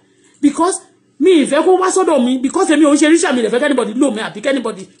padà because mi ìfẹ́ kó wá sọ́dọ̀ mi because èmi ò ń ṣe ríṣà mi lè fẹ́ anybody lò mí àbí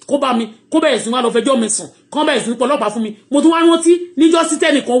anybody kó bá mi kó bẹ̀rẹ̀ sí wá lọ fẹjọ́ mi sùn kán bẹ̀rẹ̀ sí pọlọ́pàá fún mi mo tún wá rántí níjọ́ sí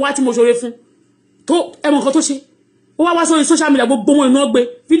tẹ́nìkan wá tí mo ṣoore fún tó ẹmọ nǹkan tó ṣe ó wá sórí social media gbogbo wọn iná gbé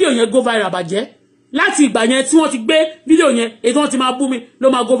fídíò yẹn go viral bàjẹ́ láti ìgbà yẹn tí wọ́n ti gbé fídíò yẹn èyí tí wọ́n ti máa bú mi ló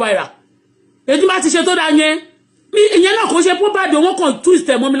máa go viral èyí bá ti ṣe tó dáa yẹn ìyẹn náà kò ṣe pé bá de wọ́n kàn twist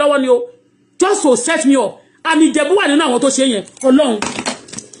ẹ̀ mọ́ mi lọ́wọ́ ni o just to set me up and Ìjẹ̀bú wà nínú àwọn tó ṣe yẹn Ọlọ́run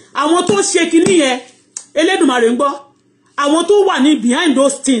àwọn tó ṣe kinní yẹn Elédùmarè ń gbọ́ àwọn tó wà ní behind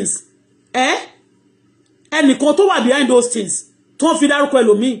those things ẹnìkan tó wà behind those things tó fi dárúkọ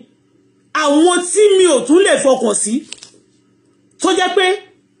ẹlòmíì àwọn tí mi ò tún lè fọkàn sí tó jẹ́ pé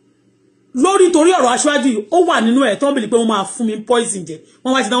lórí torí ọ̀rọ̀ Aṣíwájú ó wà nínú ẹ̀ tó ń bìlì pé wọ́n máa fún mi poison jẹ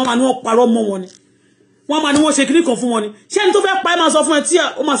wọ́n máa ti dá wọ́n máa ní wọ́n parọ́ mọ́ wọn ni wọ́n máa ní wọ́n ṣe kíní kan fún wọn ni ṣé ẹni tó fẹ́ pa ẹ́ máa sọ fún ẹ tí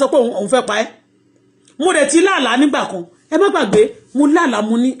ó máa sọ pé òun fẹ́ pa ẹ́ mo dẹ̀ ti láàlá nígbà kan ẹ má gbàgbé mo láàlá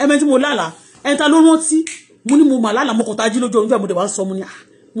mo ní ẹmẹ tí mo láàlá ẹni ta ló rántí mo ní mo mà láàlá mo kàn tají lójú oúnjẹ mo dẹ̀ wá sọ mo ní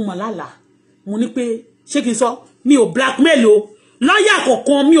mo mà láàlá mo ní pé ṣé kí n sọ mi ò blackmail o lọ́yà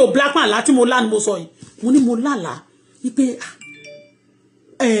kọ̀ọ̀kan mi ò blackmail láti mo lá ni mo sọ yìí mo ní mo láàlá wípé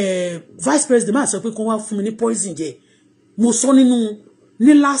vice president máa sọ pé kó wá fún mi ní poison jẹ mo sọ nínú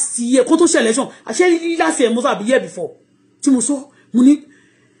ní last year kó tó ṣe election àṣẹ last year mo sọ àbí year before tí mo sọ mo ní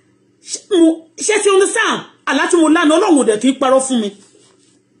ṣé ti understand àlá tí mo lánàá Ọlọ́run dẹ̀ kì í parọ́ fún mi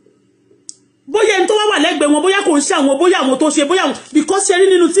bóyá ẹni tó wà lẹ́gbẹ̀ẹ́ wọn bóyá kò ń ṣe àwọn bóyá àwọn tó ṣe bóyá àwọn because ṣe rí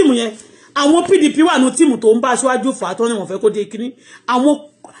nínú tíìmù yẹn àwọn PDP wà nínú tíìmù tó ń bá Aṣíwájú fà á tó ní wọ́n fẹ́ kó dé kíní àwọn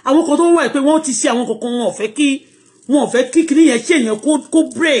kan tó wà pé wọ́n ti ṣe àwọn kankan wọn ò fẹ́ kí kíní yẹn chain yẹn kó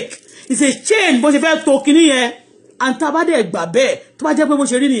break it's a chain bó ṣe fẹ́ tó kíní yẹn antabade gbà bẹ́ẹ̀ tó bá jẹ́ pé bó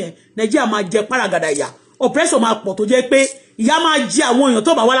ṣe rí nìyẹn Nàìjíríà máa jẹ paragada ìyà oppression máa pọ̀ tó jẹ́ pé ìyà máa jẹ àwọn èèyàn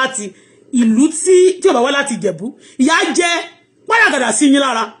tó bá wá láti ìlú tí ó bá wá láti Ìjẹ̀bú ìyà jẹ paragada sí yín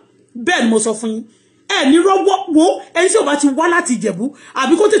lára bẹ́ẹ̀ ni mo sọ fún yín ẹ ní rọ́wọ́ wo ẹni tí ó bá ti wá láti Ìjẹ̀bú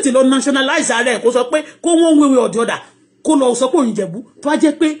àbí kó tètè lọ nationalize ara ẹ̀ kó sọ pé kó wọ́n wéwé ọ̀dọ́dà kó lọ sọ pé òun Ìjẹ̀bú tó wá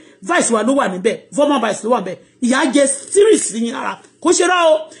jẹ́ pé vice wa ló wà níbẹ̀ former vice ló wà níbẹ̀ ìyá jẹ́ series yín ara kó ṣe rá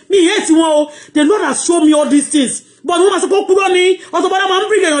o mi ìyé tí wọn o the Lord has shown me all these things but wọ́n máa sọ pé ó kúrò ní Auto-Bola máa ń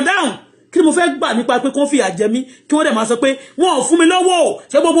bring èèyàn down kí ni mo fẹ́ gbà nípa pé kó fìyà jẹ mí kí wọ́n dẹ̀ máa sọ pé wọn ò fún mi lọ́wọ́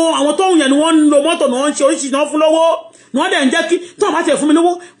ṣé gbogbo àwọn tó ń yẹn ni wọ́n ń lo mọ́tò ni wọ́n ń ṣe oríṣiríṣi náà fún lọ́wọ́ ni wọ́n dẹ̀ ń jẹ́ kí tó àbá tẹ̀ fún mi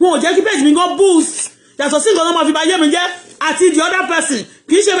lọ́wọ́ wọn ò jẹ́ kí bẹ́ẹ̀ mi gan boost yàtọ̀ sí nǹkan tó máa fi ba yé mi jẹ́ àti the other person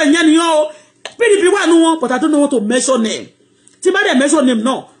kì í ṣe bẹ̀ yẹn nìyẹn o PDP wà nù wọn but I don't know what to measure name tí bá dẹ̀ measure name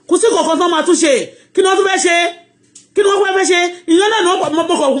náà kò sí kankan tó máa tún ṣe kí ni wọ́n tún fẹ́ ṣe kí ni wọ́n fẹ́ ṣe ìyẹn náà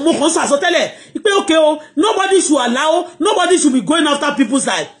mo kàn sọ àsọtẹ́lẹ̀ pé okay o nobody should allow nobody should be going after people's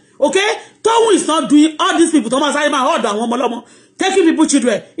life okay Toun is not doing all these people Thomas Ayima hold àwọn ọmọ ọlọ́mọ taking people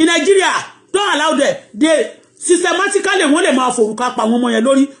children in Nigeria don't allow them they systematically wọ́n lè máa forúkà pa àwọn ọmọ yẹn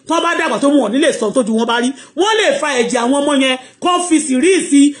lórí tó bá dàgbà tó mú wọn nílé sọ tó ju wọn bá rí wọ́n lè fa ẹ̀jẹ̀ àwọn ọmọ yẹn kó fi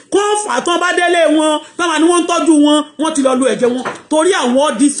síríìsì kó fà tó bá délé wọn tó bá ní wọ́n tọ́jú wọn wọ́n ti lọ lu ẹ̀jẹ̀ wọn torí àwọn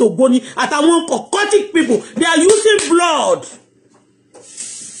dis ògbóni àtàwọn occultic people they are using blood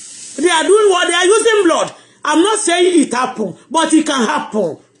they are doing what they are using blood I'm not saying it happen but it can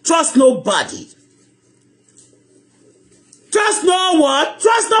happen trust nobody trust no what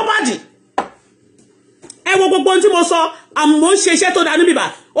trust nobody ẹ wo gbogbo ohun tí mo sọ àmọ́ ṣe iṣẹ́ tó dá níbí bá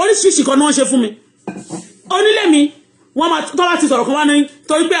oríṣiríṣi kan náà ṣe fún mi onílé mi wọ́n máa tó bá ti sọ̀rọ̀ kan wá ní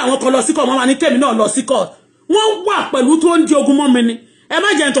torí pé àwọn kan lọ sí court wọ́n máa ní kémi náà lọ sí court wọ́n wà pẹ̀lú tó ń di ogun mọ́ mi ni ẹ má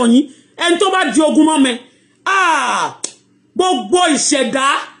jẹ́ ntàn yín ẹni tó bá di ogun mọ́ mi gbogbo ìṣẹ̀dá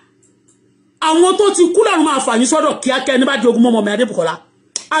àwọn tó ti kú lọ́run máa fà yín sọ́dọ̀ kíákẹ́ ní bá di ogun mọ́ mi Adébùkọ́lá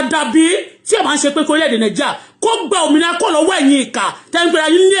àdàbí tí ẹ máa ń ṣe pé kórílẹ̀-èdè Nàìjíríà kó gba òmìnira kó lọ́wọ́ ẹ̀yin ìkà tẹ́ńpẹ́ra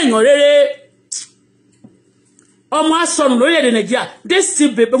yín ní èèyàn rere ọmọ asọ̀nù lórílẹ̀-èdè Nàìjíríà dé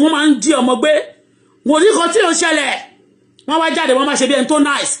bèbè wọ́n máa ń jí ọmọ gbé wọ́n ní kan tí ó ṣẹlẹ̀ wọ́n wá jáde wọ́n máa ṣe bí ẹni tó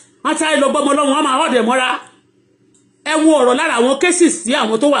nice wọ́n sáré lọ gbọ́mọ lọ́wọ́ wọ́n máa họ́ọ̀dẹ̀ mọ́ra ẹ wo ọ̀rọ̀ lára àwọn cases sí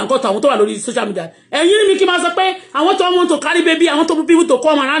àwọn tó wà nǹkan tó àwọn tó wà lórí social media ẹ̀yin ní mi kí n máa sọ pé àwọn tó want to carry baby àwọn tó people to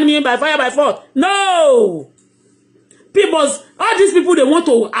come around me by fire by force no people all these people they want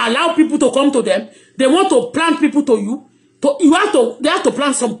to allow people to come to them they want to plant people to you they have to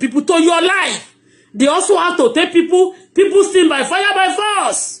plant some people to your life. They also have to take people sin by fire by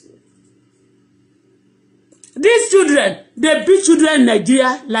force. These children, they beat children in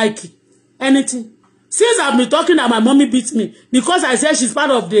Nigeria like anything. Since I've been talking that my mommy beats me because I said she's part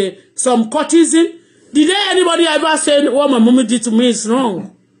of some courtesan, did anybody ever say what my mommy did to me is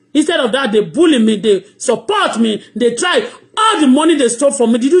wrong? Instead of that, they bully me, they support me, they try. All the money they stole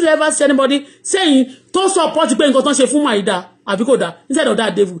from me, did you ever see anybody saying, to support you paying cotton for my dad? Instead of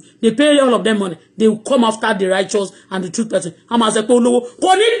that, they pay all of them money. They will come after the righteous and the truth person. I'm as a polo.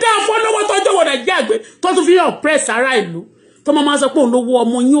 Kò ní dá fún lọ́wọ́ tó jẹ́ wọ́n jagbe. Tó tún fi oppress ara ìlú. Tó máa sọ pé olówó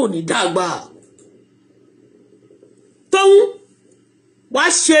ọmọ yín ò ní dàgbà. Tóun wá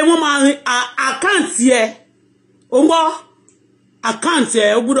ṣe wọ́n máa account ẹ. O ngbo account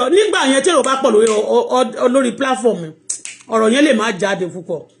ẹ o gbọ́dọ̀ nígbà yẹn tí ó bá pọ̀ lórí platform. Ọ̀rọ̀ yẹn lè má jáde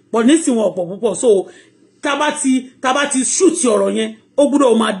púpọ̀. But nísìn wọn ọ̀pọ̀ púpọ̀ so tabati shoot ọ̀rọ̀ yẹn ó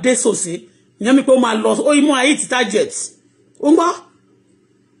gbọ́dọ̀ máa dé sòsé ìyẹn mi pé ó máa lọ ó imú ayé ti target ó gbọ́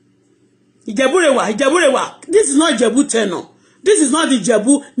Ìjẹ̀bú-Rẹwà this is not Ìjẹ̀bú tenor this is not the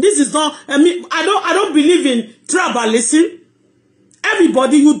Ìjẹ̀bú this is not I mean I don't believe in tribalism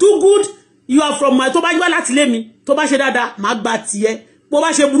everybody you do good you are from my tó bá gbà láti lé mi tó bá ṣe dáadáa má gbà tiẹ̀ bó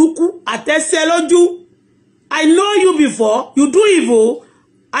bá ṣe burúkú àtẹ́sẹ̀ lójú I know you before you do evil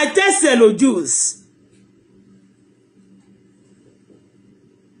àtẹ́sẹ̀ lójú.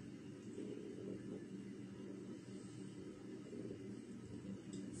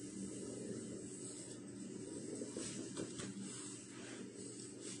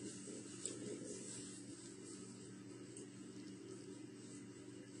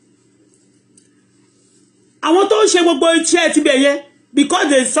 Àwọn tó ń ṣe gbogbo iṣẹ́ ti bẹ̀ yẹn because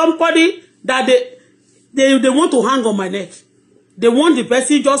there is somebody that they want to hang on my neck. They want the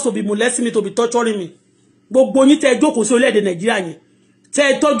person just to be molesting me, to be torturing me. Gbogbo yín tẹ́ jókòó sí orílẹ̀-èdè Nàìjíríà yẹn.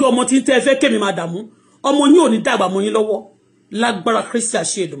 Tẹ́ tọ́jú ọmọ tí tẹ́ fẹ́ kémi máa dààmú. Ọmọ yín ò ní dàgbà mọ́ yín lọ́wọ́. Lágbára Kristi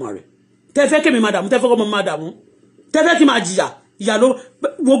àṣẹ Èdùmàrè. Tẹ́ fẹ́ kémi máa dààmú, tẹ́ fẹ́ kọ́mọ máa dààmú. Tẹ́ fẹ́ kí máa jìyà. Ìyà ló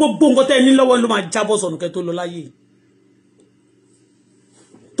gbogbo nǹkan tẹ́ ní lọ́wọ́ ló máa jábọ́ sọnù kẹ́ tó lọ láyé.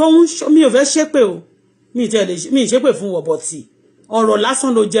 Tóun mi ò fẹ́ ṣépè o. Mi ṣépè fún wọ̀ bọ̀tì. Ọ̀rọ̀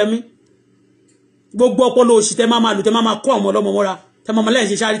lásán ló jẹ mí. Gbogbo ọpọlọ òṣì tẹ́ máa lò tẹ́ máa kọ́ ọmọ ọlọ́mọ mọ́ra tẹ́ máa lẹ́yìn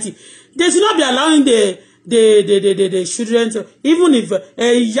ṣe charity they should not be allowing the children to even if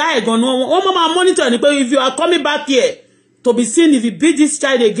ìyá ẹ̀gan ni wọ́n máa monitor ni pé if you are coming back here to be seen if you beat this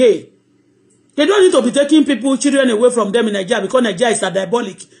child again they don't need to be taking children away from them in Nigeria because Nigeria is a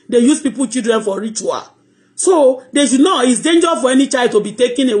diabolic they use children for ritual So they should know it's dangerous for any child to be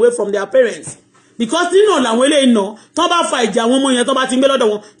taken away from their parents. Because you know làwọn eléyìí náà tó bá fa ìjà àwọn ọmọ yẹn tó bá ti gbé lọ́dọ̀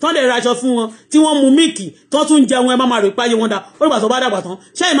wọn tó dẹ̀ raṣọ fún wọn tí wọ́n mu míìkì tó tún jẹun ẹ máa rò páyé wọn dà ó dìgbà tó bá dàgbà tán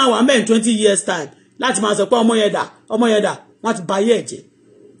ṣé ìmáa wà mẹ́rin 20 years time láti máa sọ pé ọmọ yẹn dà wọ́n ti ba ayé ẹ̀jẹ̀.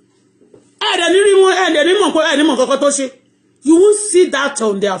 ẹ̀ẹ́dẹ̀ ní mọ̀ kọ́kọ́ tó ṣe. You won't see that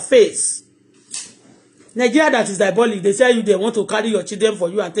on their face. Nigeria that is diabolic, they tell you they want to carry your children for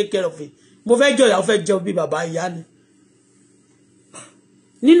you and take care of it. Mo fẹ́ jọ ya fẹ́ jọ bí bàbá ìyá ni.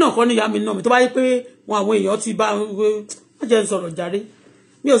 Nínà kan ni ìyá mi náà mi tó bá yé pé wọn àwọn èèyàn ti bá wọ́n jẹ́ sọ̀rọ̀ jàre.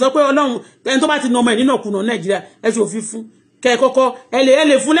 Mi ò sọ pé Ọlọ́run ẹni tó bá ti nà ọmọ ẹ̀ nínà kùnà Nigeria ẹ ṣe òfin fún. Kẹ́ kọ́kọ́ ẹ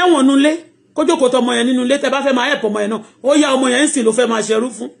lè fún lẹ́wọ̀n nulé. Kó jókòó tọ ọmọ yẹn nínú ilé tẹ́ bá fẹ́ máa help ọmọ yẹn náà. Ó yá ọmọ yẹn sì ló fẹ́ máa ṣerú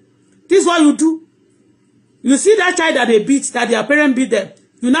fún. This is what you do. You see that child that they beat, that their parents beat them.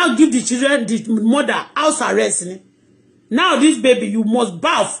 You now give the children, the mother, house arrest. Now this baby, you must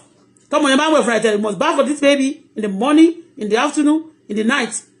bath. Come on, your man will you must bath for this baby in the morning, in the afternoon, in the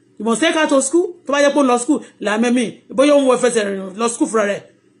night. You must take her to school. To buy your law school. Like me, boy, you won't law school for her.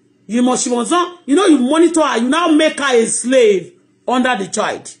 She must not. You know, you monitor her. You now make her a slave under the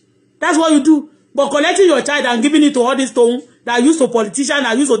child. That's what you do. But collecting your child and giving it to all these stones that are used to politicians, that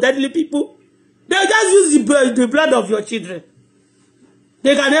are used to deadly people. They'll just use the blood of your children.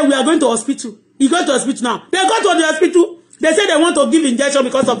 We are going to hospital. You go to hospital now. They go to the hospital. They say they want to give injection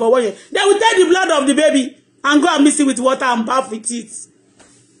because of a warrior. They will take the blood of the baby and go and mix it with water and bath with it.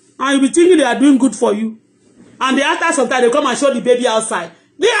 And you'll be thinking they are doing good for you. And they after some time, they come and show the baby outside.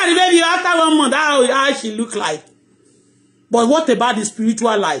 They are the baby after 1 month. How she look like. But what about the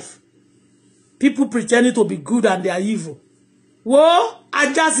spiritual life? People pretending to be good and they are evil. Whoa,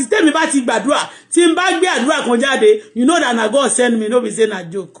 I just system me bá ti gbàdúrà tí n bá gbé àdúrà kan jáde, you know that na God send me, no be say na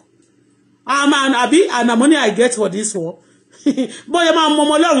joke. And the money I get for this one. Boy, you man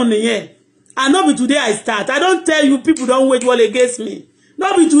momo Ọlọ́run nìyẹn. And not be today I start. I don't tell you people don't wage war against me.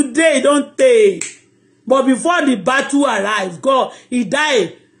 Not be today, don't take. But before the battle arrives, God, he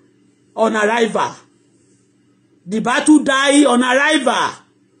died on arrival. The battle died on arrival.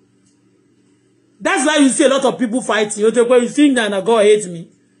 That's why you see a lot of people fighting. You think that God hates me.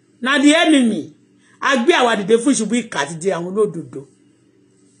 Now the enemy. Agbe awadi de fún ṣùgbọ́n ìkàtìdé àwọn olódodo.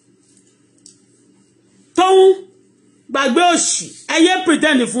 Tóun gbàgbé òṣì. Ẹyẹ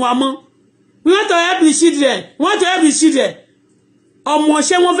pretend fún wa mọ́. We want to help the children. We want to help the children. Ọmọ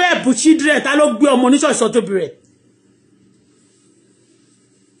ṣé wọ́n fẹ́ help children ta ló gbé ọmọ ní ṣọ́ọ̀ṣì tóbi rẹ̀.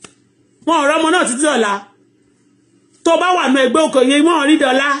 Wọ́n ọ̀rọ̀ ọmọ náà títí ọ̀la. Tó bá wà ní ẹgbẹ́ òkòyè wọ́n rí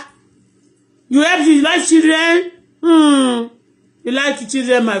dọ́là. You help you like children? You like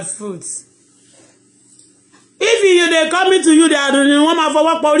children, my fruits. If they coming to you, they are doing one for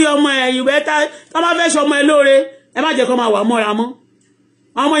work for your you better come and fetch your my lore. Ẹ má jẹ́ kó máa wà mọ́ra mọ́.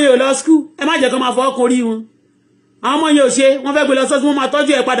 Àwọn ọmọ yẹn ò lọ school. Ẹ má jẹ́ kó máa fọwọ́ korí wọn. Àwọn ọmọ yẹn ò ṣe. Wọ́n fẹ́ gbé lọ sọ́ọ̀sì wọ́n máa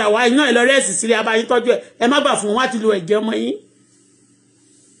tọ́jú ẹ̀ padà wá. Iná ẹ̀ lọ rẹ́ẹ̀sì sílé abayín tọ́jú ẹ̀. Ẹ má gbà fún wọn láti lo ẹ̀jẹ̀ ọmọ yín.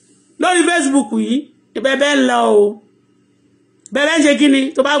 Lórí Facebook yìí, bẹ̀bẹ̀ ń lọ o. Bẹ̀bẹ̀ ń ṣe kí ni?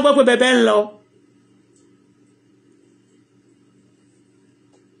 Tó bá gbọ́ pé bẹ̀bẹ̀ ń lọ.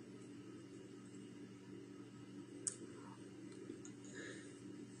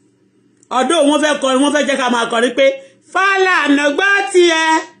 Ọ̀dọ̀ wọ́n fẹ́ kọrin wọ́n fẹ́ jẹ́ ká máa kọrin pé Fálànà gbọ́ tiẹ̀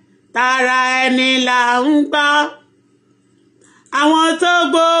tara ẹni là ń gbọ́ àwọn tó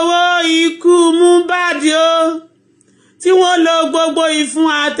gbowó ikú Mohbad o tí wọ́n lo gbogbo ìfún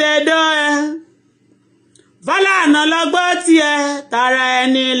àtẹ̀dọ́ ẹ Fálànà lọ gbọ́ tiẹ̀ tara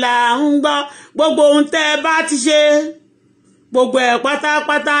ẹni là ń gbọ́ gbogbo ohun tẹ́ bá ti ṣe gbogbo ẹ̀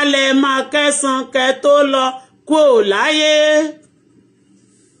pátápátá lẹ máa kẹsàn kẹ́ tó lọ kúò láyé.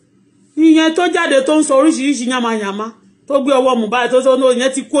 Ìyẹn tó jáde tó ń sọ oríṣiríṣi yamayama tó gbé ọwọ́ Mohbad tó sọ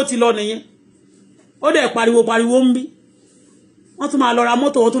ìyẹn ti kó ti lọ nìyẹn ó dẹ̀ pariwo ń bí wọ́n tún máa lọ ra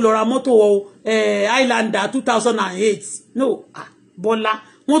mọ́tò wọ́n tún lọ ra mọ́tò Highlander 2008 no Bọ́lá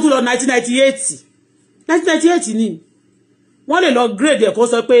wọ́n tún lọ 1998 ni wọ́n lè lọ grade ẹ̀ kó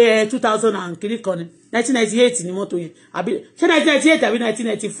sọ pé 2000 and kiri kan ni 1998 ni mọ́tò yẹn àbí ṣé 1998 àbí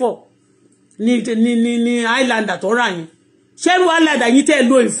 1994 ni Highlander tó rà yẹn ṣẹ́rù Highlander yìí tẹ́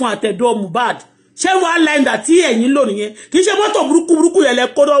lò ìfún àtẹ̀dọ́ Mohbad ṣẹ́rù Highlander tí ẹ̀yin lò nìyẹn kì í ṣe mọ́tò burúkú yẹn lẹ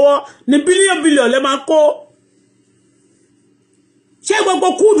kó lọ́wọ́ ní bílíọ̀n lẹ máa kó ṣé gbogbo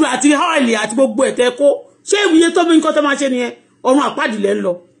kúùdù àti ọ́ìlì àti gbogbo ẹ̀tẹ́ kó ṣé ìwúyẹ tó bí nǹkan tó máa ṣe nìyẹn ọ̀run àpáàdì lẹ́ ń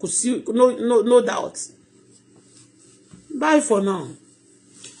lọ kò sí no doubt. Bye for now.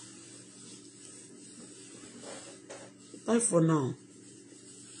 Bye for now.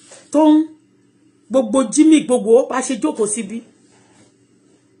 Tóun gbogbo Jimmy gbogbo bá ṣe jókòó síbí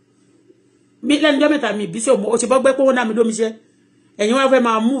mi lẹ́nu jọ́ mẹ́ta mi bí sí ọmọ ó ṣe bọ́ gbẹ́ pé wọ́n dá mi lómi iṣẹ́ ẹ̀yin wọ́n fẹ́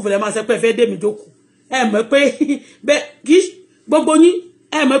máa move lẹ́ máa ṣe pé fẹ́ dé mi jókòó ẹ mọ̀ pé bẹ́ẹ̀ kí gbogbo yín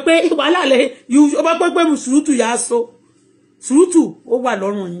ẹ mọ̀ pé wàhálà lẹ ó bá pẹ́ sùúrùtù yà á so sùúrùtù ó wà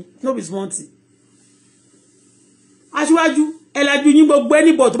lọ́rùn yín no be small thing. Aṣíwájú ẹ lajú yín gbogbo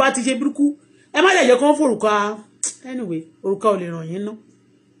ẹnìbọ̀ tó bá ti ṣe burúkú ẹ má lè jẹ́ kó ń forúkọ anyway òrùka ò lè ràn yín ná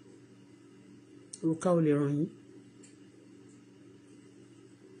òrùka ò lè ràn yín.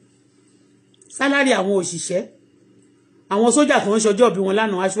 Sálárì àwọn òṣìṣẹ́ àwọn sójà kan ń ṣọjọ́ bí wọn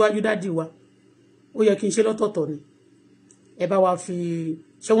lánàá Aṣíwájú dádì wa ó yẹ kí n ṣe lọ́tọ̀ọ̀tọ̀ ni ẹ bá wa fi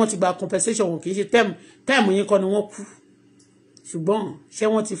ṣé wọ́n ti gba compensation wọn kì í ṣe tẹ́ẹ̀mù yín kọ́ ni wọ́n kú ṣùgbọ́n ṣé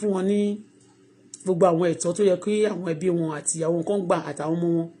wọ́n ti fún wọn ní gbogbo àwọn ẹ̀tọ́ tó yẹ kí àwọn ẹbí wọn àti ìyàwó kan gbà àtàwọn ọmọ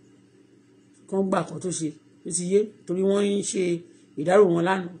wọn kan gbà kan tó ṣe ó ti yé torí wọ́n ń ṣe ìdárò wọn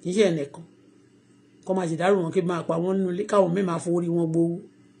lánàá kì í ṣe ẹnìkan kọ́ máa ṣe ìdárò wọn kí máa pa wọ́n nínú ilé káwọn mẹ́ẹ̀ máa fowó rí wọn gbowó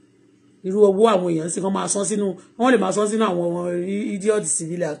irú owó àwọn èèyàn sì kan máa san sínú wọ́n lè máa san sínú àwọn idiot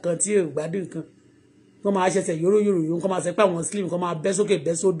civil kan tí ò gbádùn kan wọ́n máa ṣẹ̀ṣẹ̀ yóró yóò kọ́ máa sẹ́ pé àwọn slim kan máa bẹ́ sókè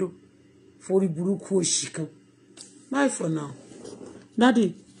bẹ́ sódò forí burúkú òṣì kan. Bye for now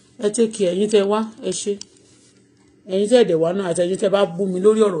daddy ẹ take care ẹ̀yin tẹ́ wá ẹ ṣé ẹ̀yin tẹ́ ẹ̀dẹ̀ wá náà àti ẹ̀yin tẹ́ bá bú mi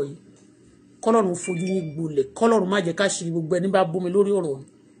lórí ọ̀rọ̀ yìí kọ́lọ́run fojú yín gbolẹ̀ kọ́lọ́run má jẹ́ ká ṣe gbogbo ẹni bá bú mi lórí ọ̀rọ̀ yìí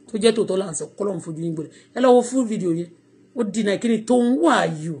tó jẹ́ tòótọ́ là ń sọ kọ́lọ́run fojú yín gbolẹ̀ ẹ lọ wo full video yẹn ó dínà kí ni tó ń wà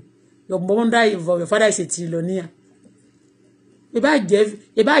yìí your mother your father is a trillionaire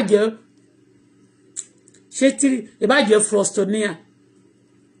ìbàjẹ́ frustonia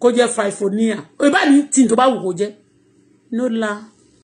kó jẹ́ fiveonia ìbàjẹ́ tí tó bá wù kó jẹ́ no la